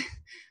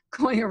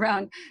going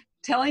around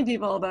telling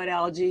people about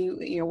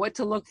algae. What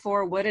to look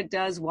for, what it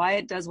does, why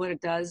it does what it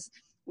does.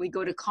 We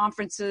go to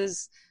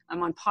conferences.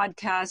 I'm on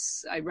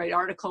podcasts. I write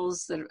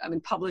articles that have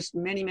been published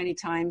many, many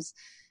times,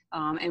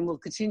 and we'll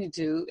continue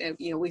to.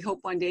 We hope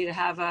one day to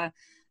have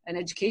an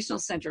educational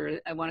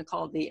center. I want to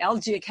call it the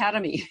Algae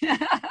Academy.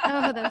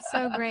 Oh, that's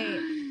so great.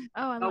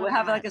 Oh, I love we'll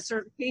have that. like a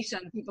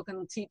certification. People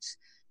can teach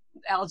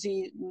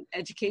algae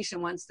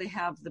education once they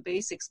have the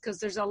basics, because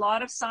there's a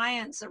lot of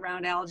science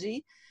around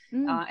algae,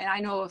 and I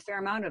know a fair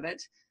amount of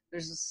it.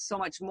 There's so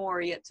much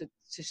more yet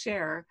to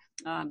share.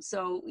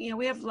 So,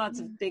 we have lots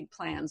of big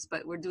plans,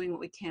 but we're doing what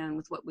we can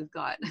with what we've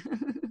got.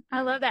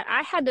 I love that.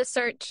 I had to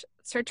search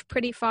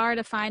pretty far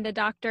to find a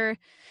doctor.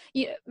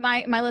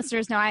 My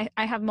listeners know I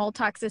have mold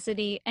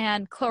toxicity,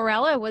 and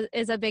chlorella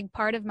is a big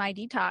part of my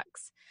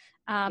detox.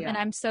 And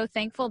I'm so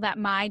thankful that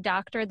my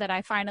doctor that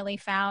I finally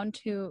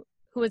found who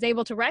was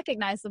able to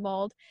recognize the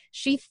mold,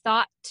 she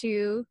thought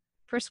to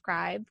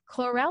prescribe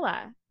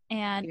chlorella.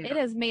 And it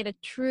has made a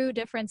true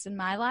difference in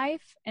my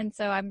life. And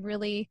so I'm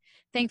really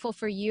thankful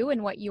for you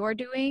and what you're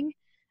doing.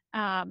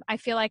 I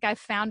feel like I've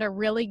found a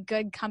really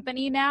good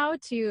company now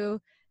to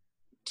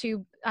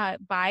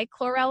buy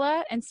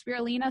chlorella and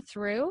spirulina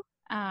through.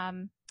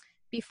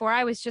 Before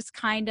I was just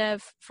kind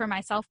of, for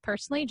myself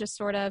personally, just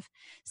sort of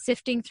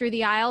sifting through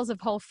the aisles of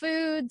Whole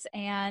Foods.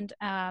 And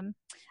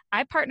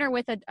I partner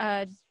with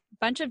a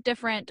bunch of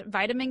different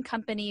vitamin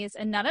companies,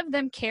 and none of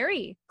them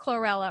carry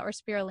chlorella or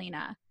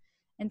spirulina.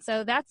 And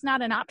so that's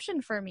not an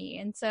option for me.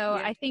 And so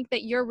I think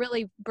that you're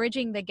really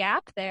bridging the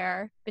gap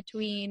there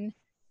between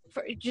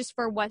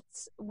for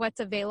what's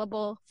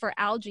available for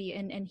algae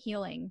and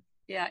healing.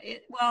 Yeah.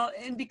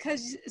 And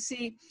because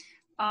see,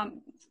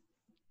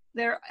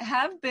 there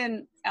have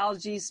been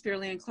algae,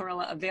 spirulina, and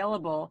chlorella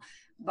available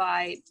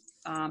by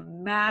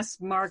mass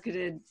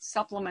marketed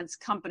supplements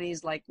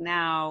companies like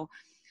Now.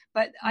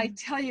 But I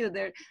tell you,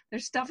 their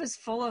stuff is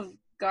full of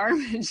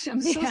garbage.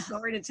 I'm so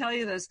sorry to tell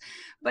you this,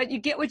 but you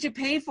get what you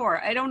pay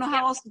for. I don't know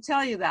how else to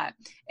tell you that.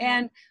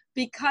 And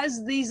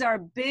because these are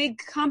big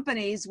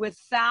companies with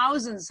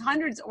thousands,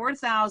 hundreds or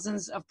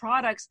thousands of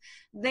products,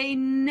 they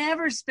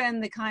never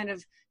spend the kind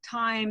of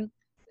time,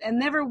 and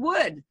never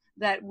would,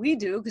 that we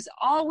do, because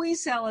all we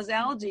sell is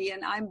algae.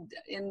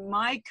 And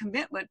my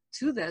commitment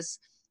to this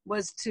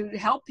was to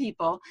help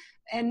people,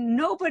 and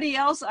nobody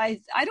else, I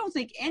don't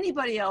think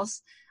anybody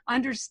else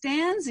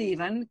understands,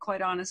 even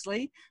quite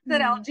honestly,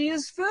 that algae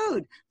is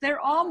food. They're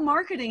all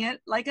marketing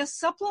it like a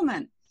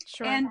supplement.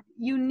 Sure. And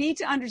you need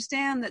to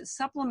understand that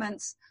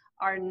supplements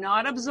are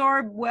not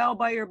absorbed well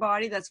by your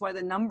body. That's why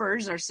the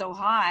numbers are so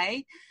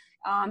high.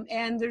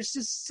 And there's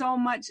just so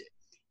much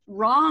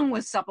wrong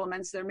with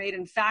supplements. They're made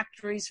in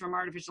factories from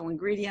artificial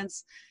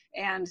ingredients,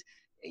 and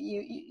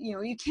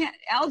you can't.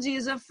 Algae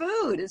is a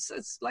food.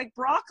 It's like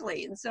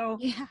broccoli, and so.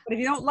 But if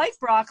you don't like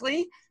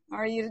broccoli,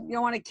 or you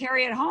don't want to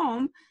carry it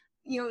home,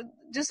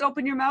 just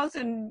open your mouth,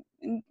 and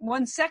in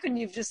 1 second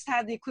you've just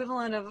had the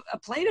equivalent of a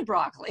plate of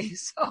broccoli.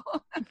 So.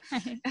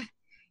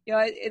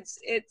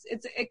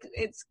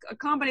 It's a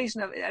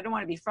combination of. I don't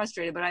want to be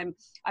frustrated, but I'm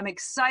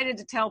excited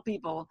to tell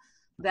people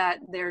that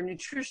their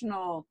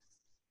nutritional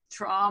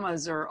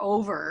traumas are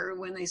over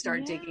when they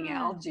start taking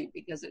algae,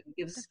 because it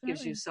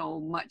gives you so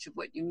much of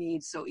what you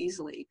need so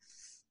easily.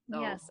 So,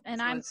 yes,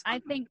 and I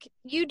think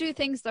you do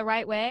things the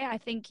right way. I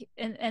think,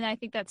 and I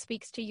think that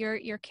speaks to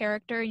your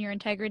character and your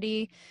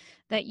integrity,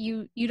 that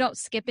you don't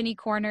skip any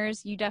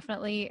corners. You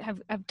definitely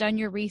have done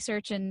your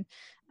research, and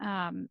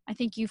I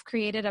think you've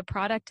created a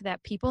product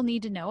that people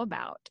need to know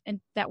about, and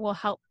that will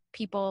help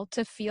people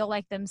to feel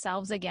like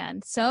themselves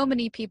again. So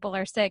many people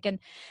are sick. And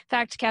in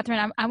fact,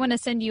 Catherine, I want to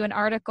send you an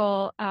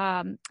article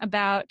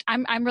about,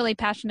 I'm really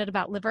passionate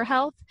about liver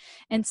health.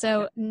 And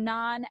so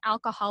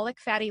non-alcoholic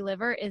fatty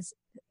liver is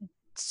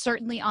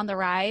certainly on the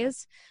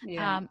rise.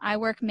 I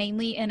work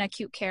mainly in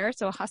acute care,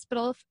 so a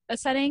hospital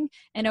setting.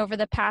 And over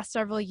the past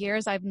several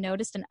years, I've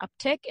noticed an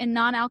uptick in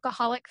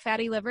non-alcoholic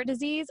fatty liver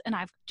disease. And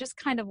I've just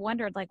kind of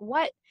wondered, like,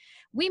 what?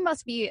 We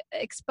must be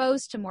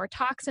exposed to more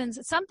toxins.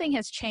 Something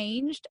has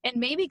changed, and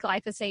maybe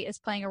glyphosate is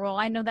playing a role.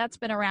 I know that's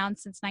been around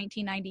since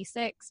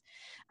 1996.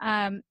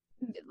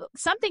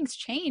 Something's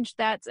changed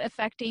that's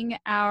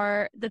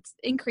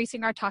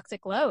increasing our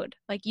toxic load.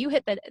 Like you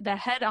hit the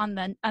head on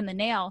the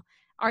nail.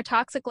 Our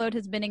toxic load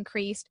has been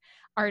increased.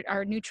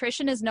 Our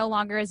nutrition is no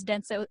longer as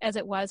dense as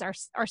it was. Our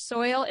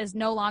soil is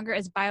no longer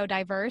as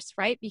biodiverse,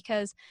 right?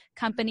 Because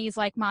companies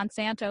like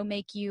Monsanto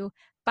make you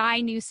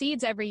buy new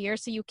seeds every year,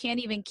 so you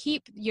can't even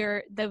keep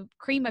the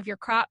cream of your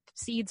crop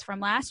seeds from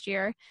last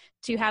year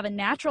to have a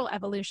natural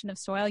evolution of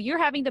soil. You're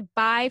having to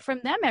buy from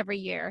them every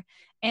year.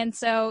 And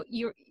so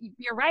you're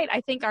right.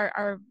 I think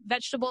our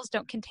vegetables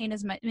don't contain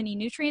as many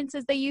nutrients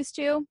as they used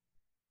to.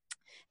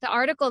 The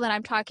article that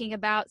I'm talking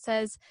about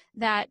says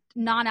that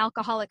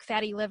non-alcoholic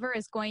fatty liver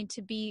is going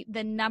to be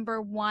the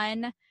number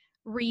one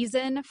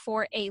reason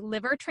for a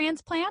liver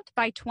transplant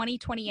by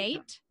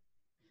 2028.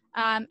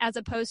 As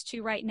opposed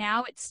to right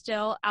now, it's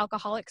still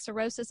alcoholic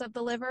cirrhosis of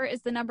the liver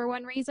is the number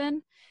one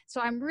reason.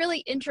 So I'm really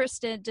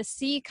interested to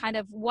see kind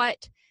of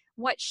what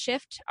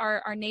shift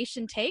our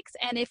nation takes,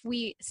 and if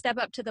we step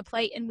up to the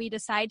plate and we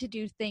decide to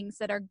do things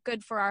that are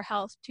good for our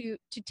health, to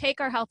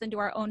take our health into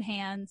our own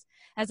hands,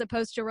 as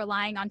opposed to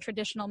relying on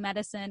traditional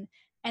medicine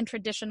and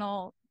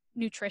traditional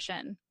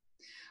nutrition.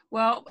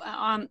 Well,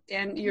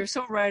 and you're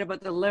so right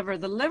about the liver.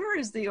 The liver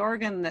is the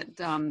organ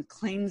that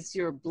cleans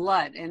your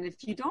blood, and if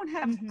you don't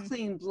have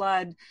clean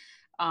blood,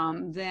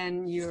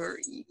 then you're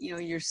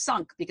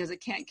sunk because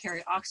it can't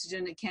carry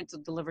oxygen, it can't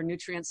deliver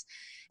nutrients.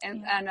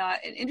 And an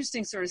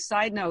interesting sort of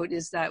side note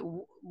is that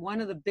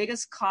one of the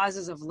biggest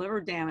causes of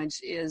liver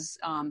damage is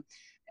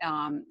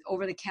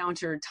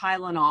over-the-counter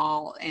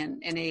Tylenol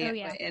and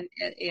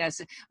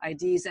ASIDs.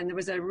 And there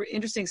was an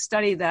interesting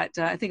study that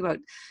I think about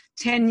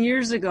 10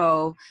 years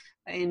ago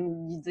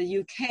in the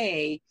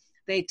UK,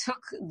 they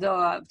took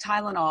the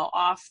Tylenol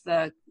off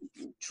the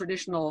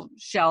traditional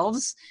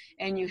shelves,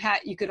 and you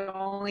could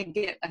only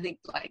get, I think,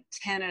 like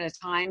 10 at a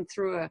time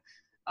through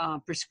a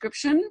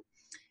prescription.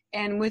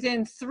 And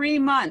within 3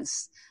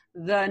 months,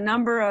 the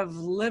number of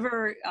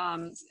liver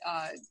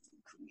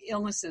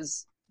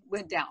illnesses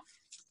went down,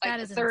 like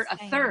a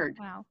third.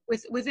 Wow.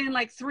 Within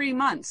like 3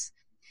 months.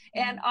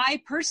 And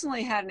I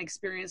personally had an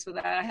experience with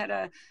that. I had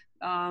a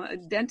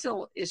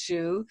dental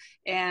issue,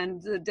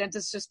 and the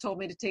dentist just told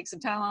me to take some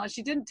Tylenol.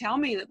 She didn't tell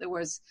me that there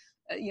was,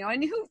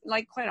 and who,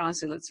 like, quite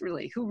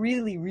honestly, who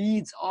really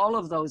reads all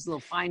of those little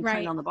fine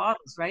print on the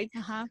bottles, right?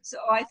 So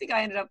I think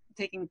I ended up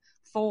taking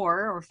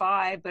 4 or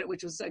 5, but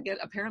which was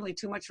apparently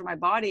too much for my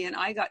body, and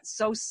I got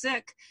so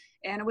sick,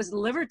 and it was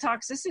liver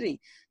toxicity.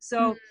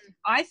 So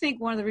I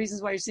think one of the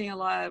reasons why you're seeing a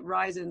lot of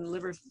rise in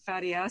liver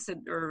fatty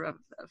acid or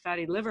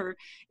fatty liver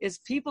is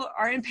people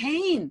are in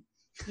pain.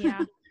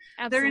 Yeah.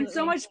 Absolutely. They're in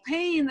so much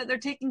pain that they're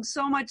taking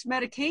so much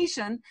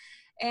medication,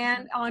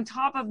 and on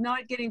top of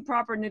not getting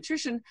proper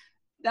nutrition,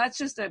 that's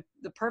just the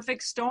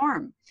perfect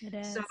storm. It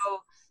is. So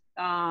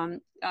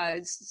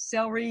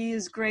celery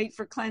is great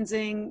for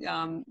cleansing.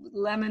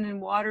 Lemon and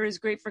water is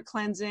great for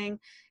cleansing.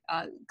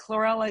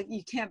 Chlorella,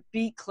 you can't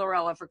beat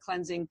chlorella for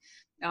cleansing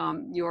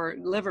your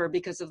liver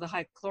because of the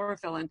high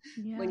chlorophyll. And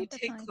when you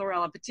take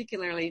chlorella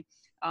particularly,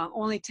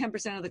 only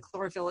 10% of the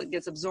chlorophyll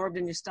gets absorbed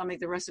in your stomach.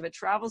 The rest of it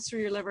travels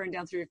through your liver and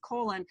down through your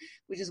colon,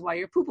 which is why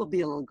your poop will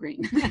be a little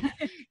green.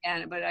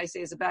 But I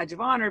say it's a badge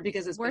of honor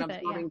because it's been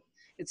absorbing.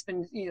 It's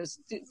been,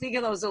 think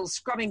of those little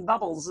scrubbing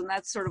bubbles, and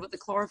that's sort of what the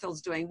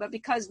chlorophyll's doing. But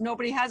because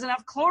nobody has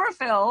enough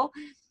chlorophyll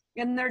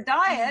in their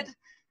diet,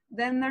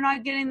 then they're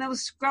not getting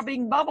those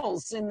scrubbing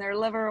bubbles in their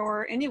liver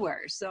or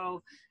anywhere.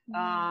 So,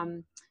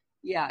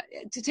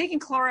 taking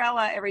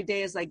chlorella every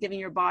day is like giving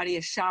your body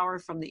a shower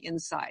from the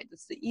inside.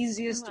 It's the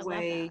easiest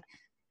way.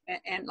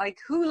 And like,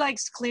 who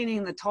likes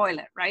cleaning the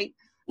toilet, right?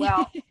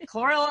 Well,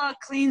 chlorella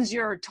cleans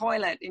your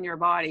toilet in your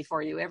body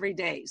for you every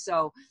day.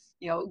 So,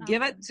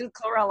 give it to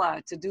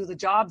chlorella to do the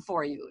job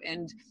for you,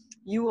 and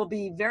you will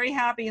be very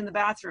happy in the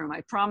bathroom.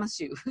 I promise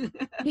you.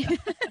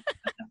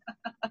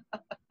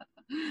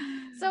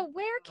 So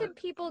where can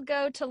people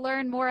go to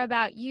learn more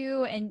about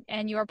you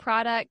and your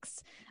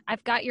products?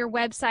 I've got your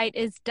website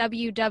is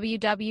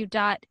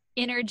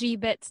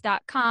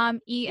www.energybits.com,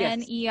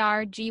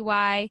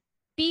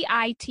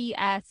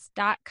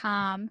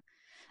 ENERGYBITS.com.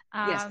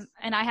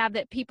 And I have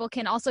that people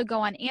can also go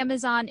on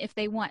Amazon if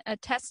they want a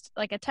test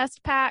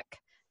pack.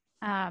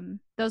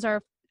 Those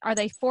are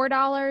they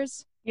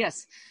 $4?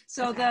 Yes.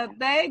 So the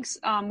bags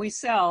we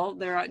sell,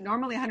 they're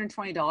normally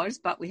 $120,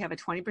 but we have a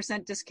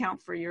 20% discount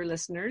for your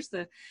listeners.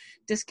 The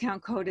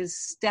discount code is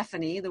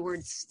Stephanie, the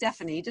word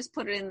Stephanie. Just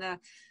put it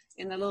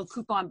in the little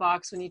coupon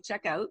box when you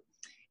check out.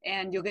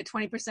 and you'll get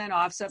 20%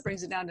 off. So it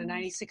brings it down to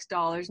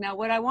 $96. Now,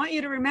 what I want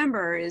you to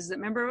remember is that,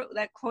 remember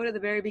that quote at the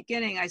very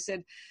beginning, I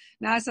said,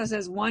 NASA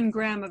says 1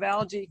 gram of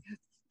algae,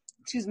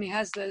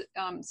 has the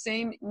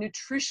same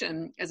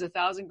nutrition as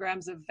 1,000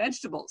 grams of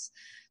vegetables.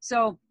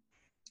 So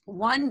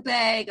one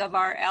bag of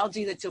our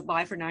algae that you'll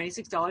buy for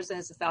 $96 that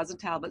has 1,000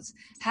 tablets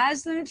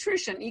has the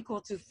nutrition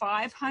equal to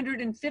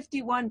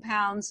 551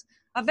 pounds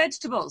of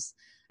vegetables.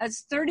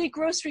 That's 30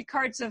 grocery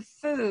carts of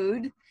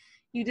food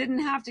you didn't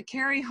have to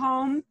carry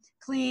home,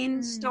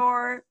 clean,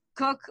 store,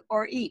 cook,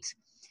 or eat.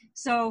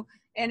 So,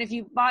 and if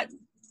you bought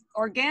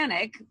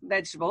organic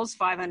vegetables,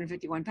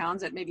 551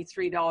 pounds at maybe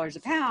 $3 a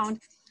pound,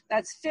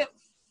 that's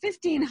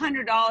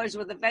 $1,500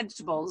 worth of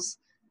vegetables,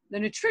 the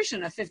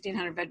nutrition of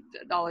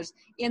 $1,500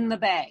 in the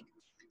bag.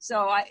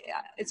 So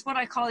it's what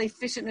I call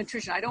efficient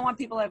nutrition. I don't want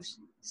people to have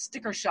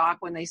sticker shock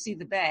when they see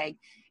the bag.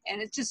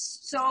 And it's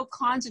just so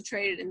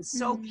concentrated and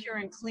so pure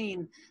and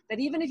clean that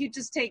even if you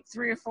just take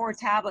 3 or 4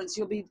 tablets,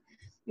 you'll be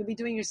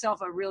doing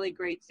yourself a really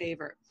great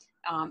favor.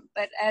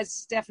 But as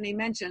Stephanie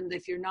mentioned,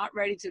 if you're not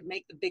ready to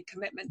make the big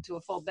commitment to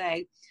a full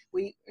bag,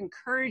 we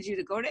encourage you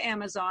to go to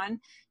Amazon.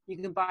 You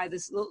can buy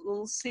this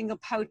little single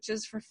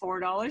pouches for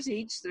 $4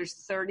 each. There's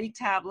 30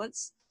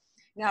 tablets.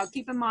 Now,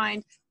 keep in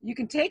mind, you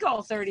can take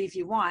all 30 if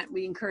you want.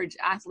 We encourage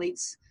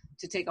athletes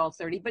to take all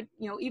 30, but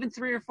even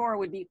 3 or 4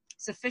 would be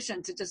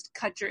sufficient to just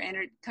cut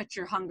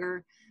your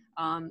hunger,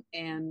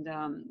 and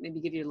maybe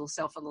give you a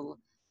little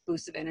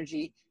boost of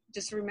energy.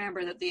 Just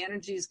remember that the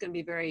energy is going to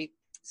be very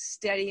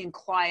steady and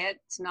quiet.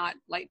 It's not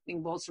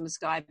lightning bolts from the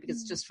sky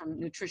because it's just from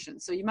nutrition.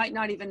 So you might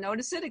not even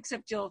notice it,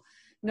 except you'll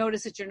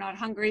notice that you're not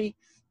hungry,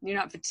 you're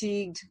not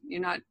fatigued,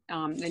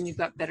 then you've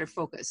got better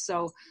focus.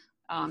 So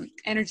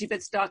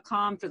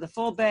energybits.com for the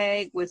full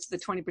bag with the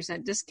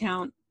 20%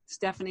 discount,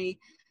 Stephanie,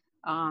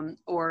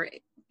 or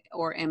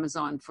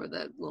Amazon for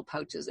the little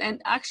pouches.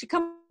 And actually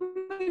come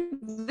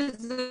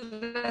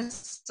visit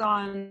us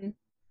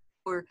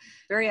we're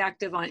very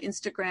active on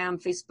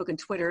Instagram, Facebook, and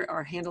Twitter.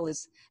 Our handle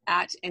is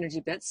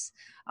 @EnergyBits.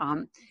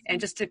 And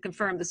just to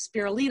confirm, the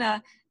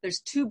spirulina, there's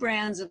 2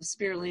 brands of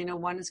spirulina.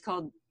 One is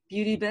called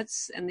Beauty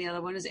Bits, and the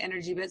other one is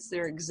Energy Bits.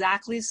 They're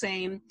exactly the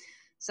same.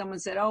 Someone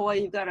said, oh, well,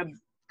 you've got a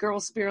girl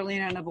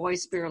spirulina and a boy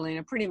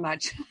spirulina, pretty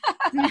much.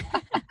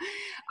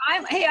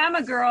 I'm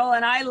a girl,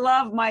 and I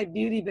love my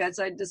Beauty Bits.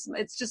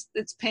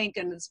 It's pink,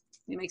 and it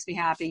makes me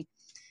happy.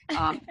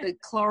 The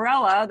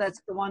chlorella,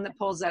 that's the one that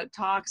pulls out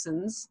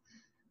toxins.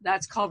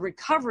 That's called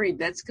Recovery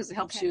Bits because it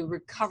helps you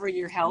recover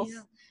your health.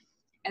 Yeah.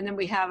 And then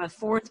we have a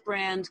 4th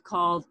brand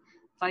called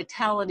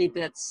Vitality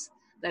Bits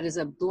that is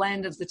a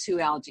blend of the 2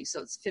 algae. So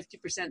it's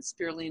 50%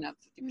 spirulina,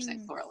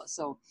 50% chlorella.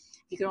 So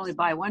if you can only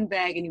buy 1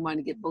 bag and you want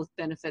to get both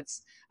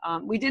benefits.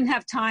 We didn't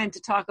have time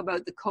to talk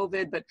about the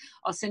COVID, but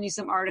I'll send you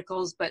some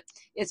articles. But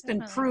it's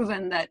been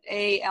proven that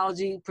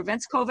algae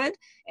prevents COVID,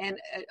 and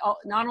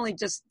not only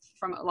just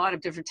from a lot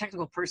of different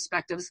technical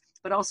perspectives,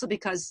 but also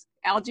because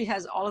algae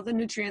has all of the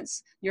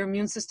nutrients your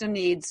immune system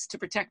needs to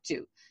protect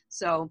you.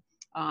 So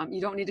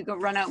you don't need to go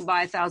run out and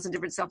buy 1,000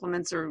 different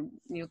supplements or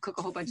cook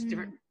a whole bunch of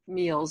different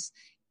meals.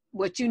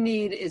 What you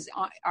need is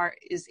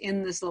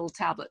in this little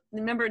tablet.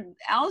 Remember,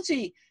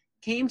 algae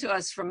came to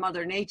us from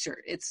Mother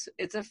Nature. It's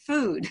a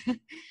food.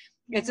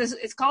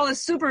 It's called a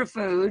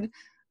superfood,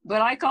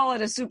 but I call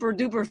it a super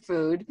duper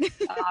food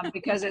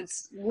because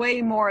it's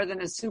way more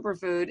than a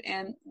superfood.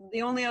 And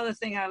the only other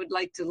thing I would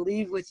like to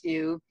leave with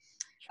you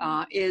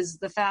is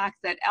the fact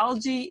that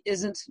algae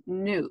isn't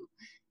new.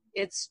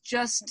 It's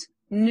just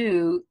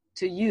new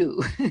to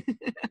you.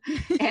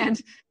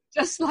 And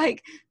just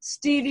like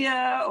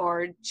stevia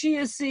or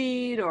chia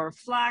seed or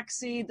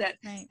flaxseed that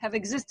have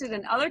existed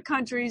in other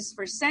countries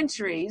for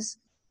centuries,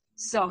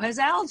 so has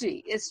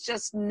algae. It's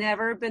just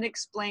never been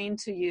explained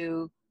to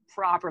you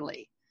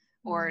properly,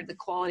 or the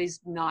quality's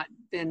not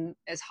been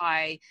as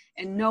high,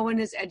 and no one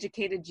has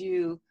educated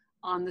you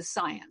on the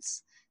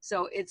science.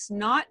 So it's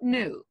not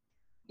new.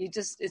 It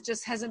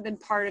just hasn't been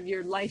part of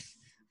your life.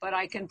 But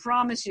I can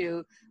promise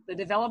you the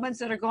developments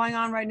that are going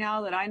on right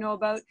now that I know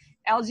about,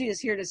 algae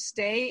is here to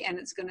stay, and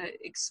it's going to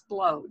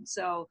explode.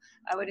 So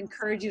I would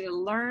encourage you to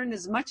learn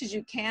as much as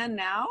you can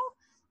now,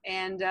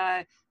 and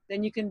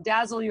then you can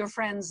dazzle your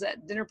friends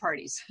at dinner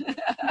parties.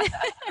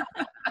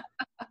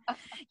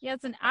 Yes,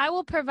 and I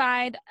will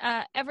provide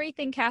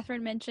everything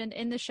Catherine mentioned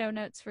in the show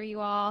notes for you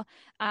all.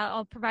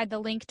 I'll provide the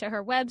link to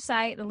her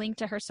website, the link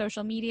to her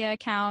social media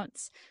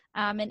accounts,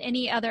 and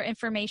any other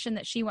information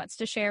that she wants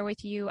to share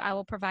with you. I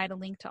will provide a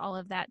link to all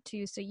of that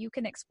too, so you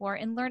can explore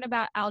and learn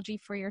about algae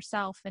for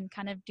yourself and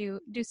kind of do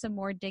some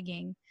more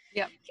digging.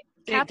 Yep.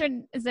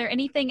 Catherine, is there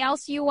anything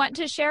else you want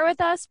to share with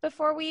us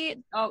before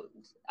we? Oh,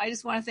 I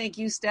just want to thank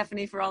you,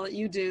 Stephanie, for all that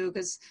you do,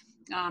 because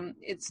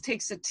it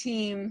takes a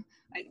team.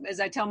 As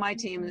I tell my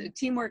team,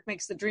 teamwork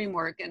makes the dream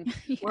work, and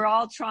we're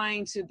all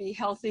trying to be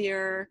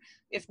healthier.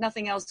 If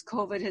nothing else,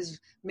 COVID has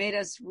made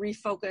us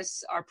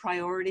refocus our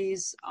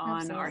priorities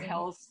on our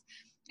health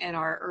and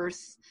our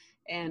earth,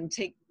 and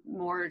take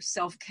more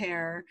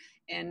self-care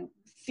and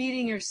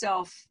feeding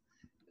yourself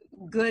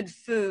good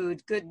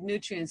food, good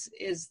nutrients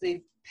is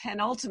the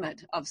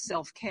penultimate of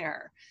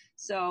self-care.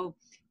 So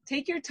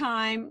take your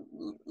time,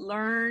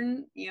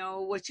 learn,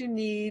 what you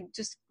need,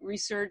 just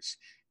research,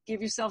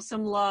 give yourself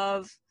some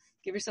love,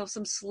 give yourself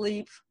some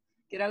sleep,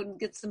 get out and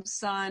get some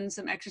sun,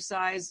 some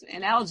exercise,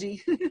 and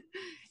algae.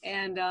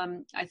 And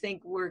I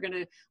think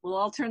we'll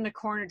all turn the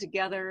corner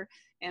together,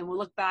 and we'll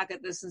look back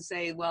at this and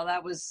say, well,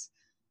 that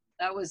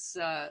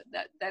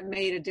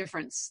made a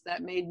difference.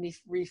 That made me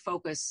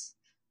refocus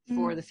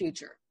for the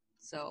future.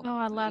 So,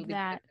 I love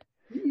that.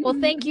 Well,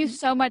 thank you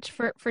so much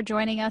for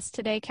joining us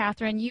today,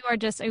 Catherine. You are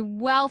just a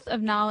wealth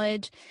of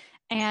knowledge,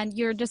 and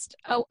you're just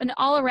an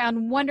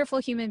all-around wonderful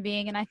human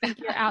being. And I think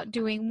you're out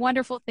doing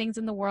wonderful things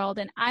in the world.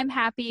 And I'm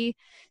happy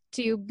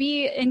to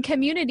be in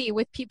community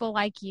with people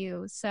like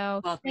you.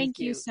 So thank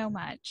you so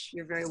much.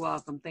 You're very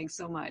welcome. Thanks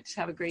so much.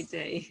 Have a great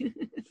day.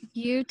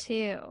 You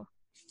too.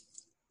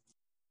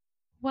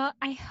 Well,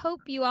 I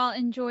hope you all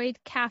enjoyed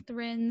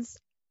Catherine's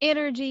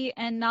energy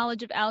and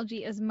knowledge of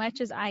algae as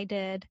much as I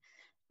did.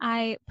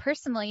 I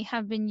personally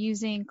have been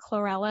using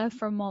chlorella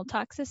for mold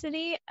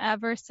toxicity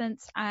ever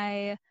since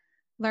I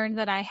learned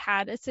that I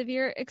had a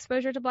severe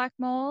exposure to black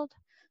mold.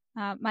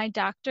 My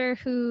doctor,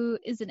 who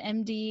is an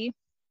MD,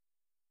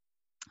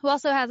 who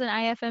also has an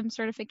IFM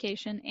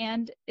certification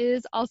and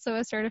is also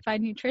a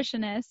certified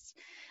nutritionist,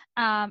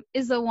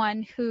 is the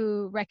one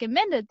who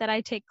recommended that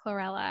I take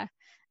chlorella.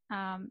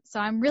 So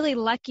I'm really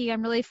lucky.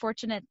 I'm really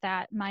fortunate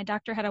that my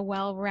doctor had a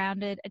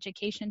well-rounded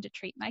education to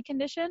treat my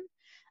condition.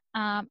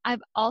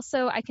 I've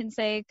also, I can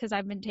say, because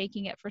I've been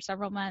taking it for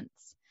several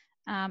months,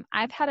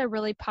 I've had a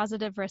really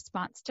positive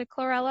response to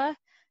chlorella.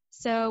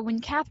 So when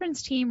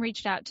Catherine's team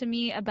reached out to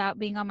me about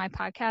being on my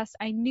podcast,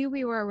 I knew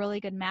we were a really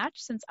good match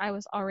since I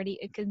was already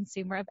a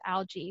consumer of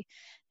algae.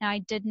 Now, I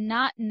did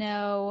not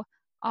know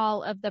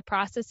all of the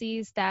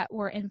processes that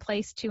were in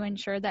place to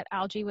ensure that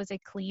algae was a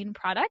clean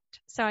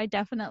product. So I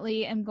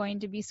definitely am going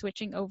to be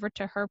switching over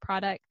to her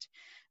product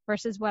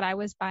versus what I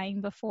was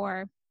buying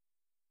before.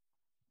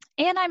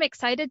 And I'm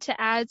excited to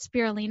add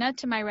spirulina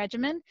to my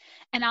regimen.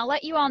 And I'll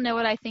let you all know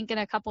what I think in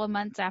a couple of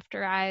months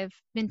after I've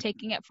been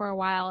taking it for a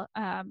while,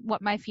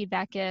 what my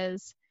feedback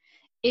is.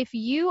 If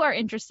you are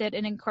interested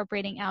in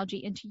incorporating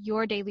algae into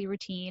your daily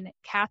routine,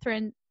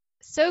 Catherine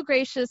so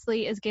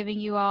graciously is giving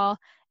you all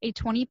a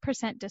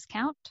 20%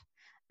 discount.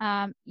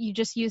 You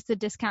just use the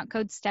discount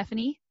code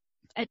Stephanie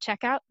at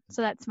checkout.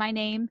 So that's my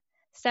name,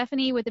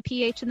 Stephanie, with a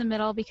PH in the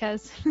middle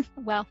because,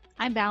 well,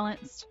 I'm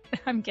balanced.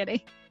 I'm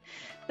kidding.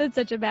 That's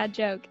such a bad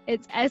joke.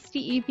 It's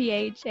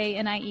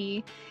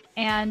STEPHANIE.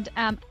 And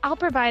I'll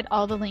provide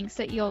all the links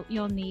that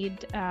you'll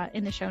need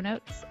in the show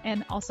notes,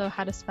 and also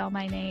how to spell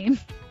my name.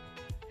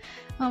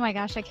 Oh my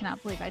gosh, I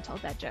cannot believe I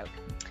told that joke.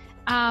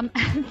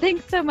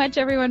 Thanks so much,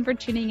 everyone, for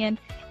tuning in.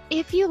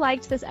 If you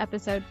liked this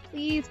episode,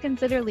 please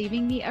consider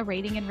leaving me a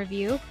rating and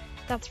review.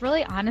 That's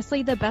really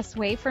honestly the best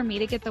way for me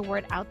to get the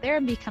word out there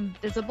and become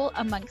visible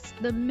amongst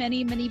the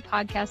many, many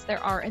podcasts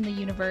there are in the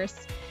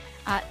universe.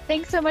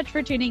 Thanks so much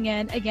for tuning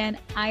in. Again,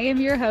 I am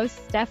your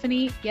host,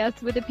 Stephanie,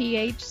 yes, with a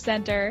PH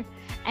Center,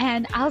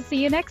 and I'll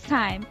see you next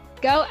time.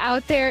 Go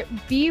out there,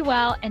 be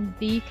well, and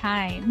be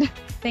kind.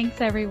 Thanks,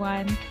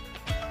 everyone.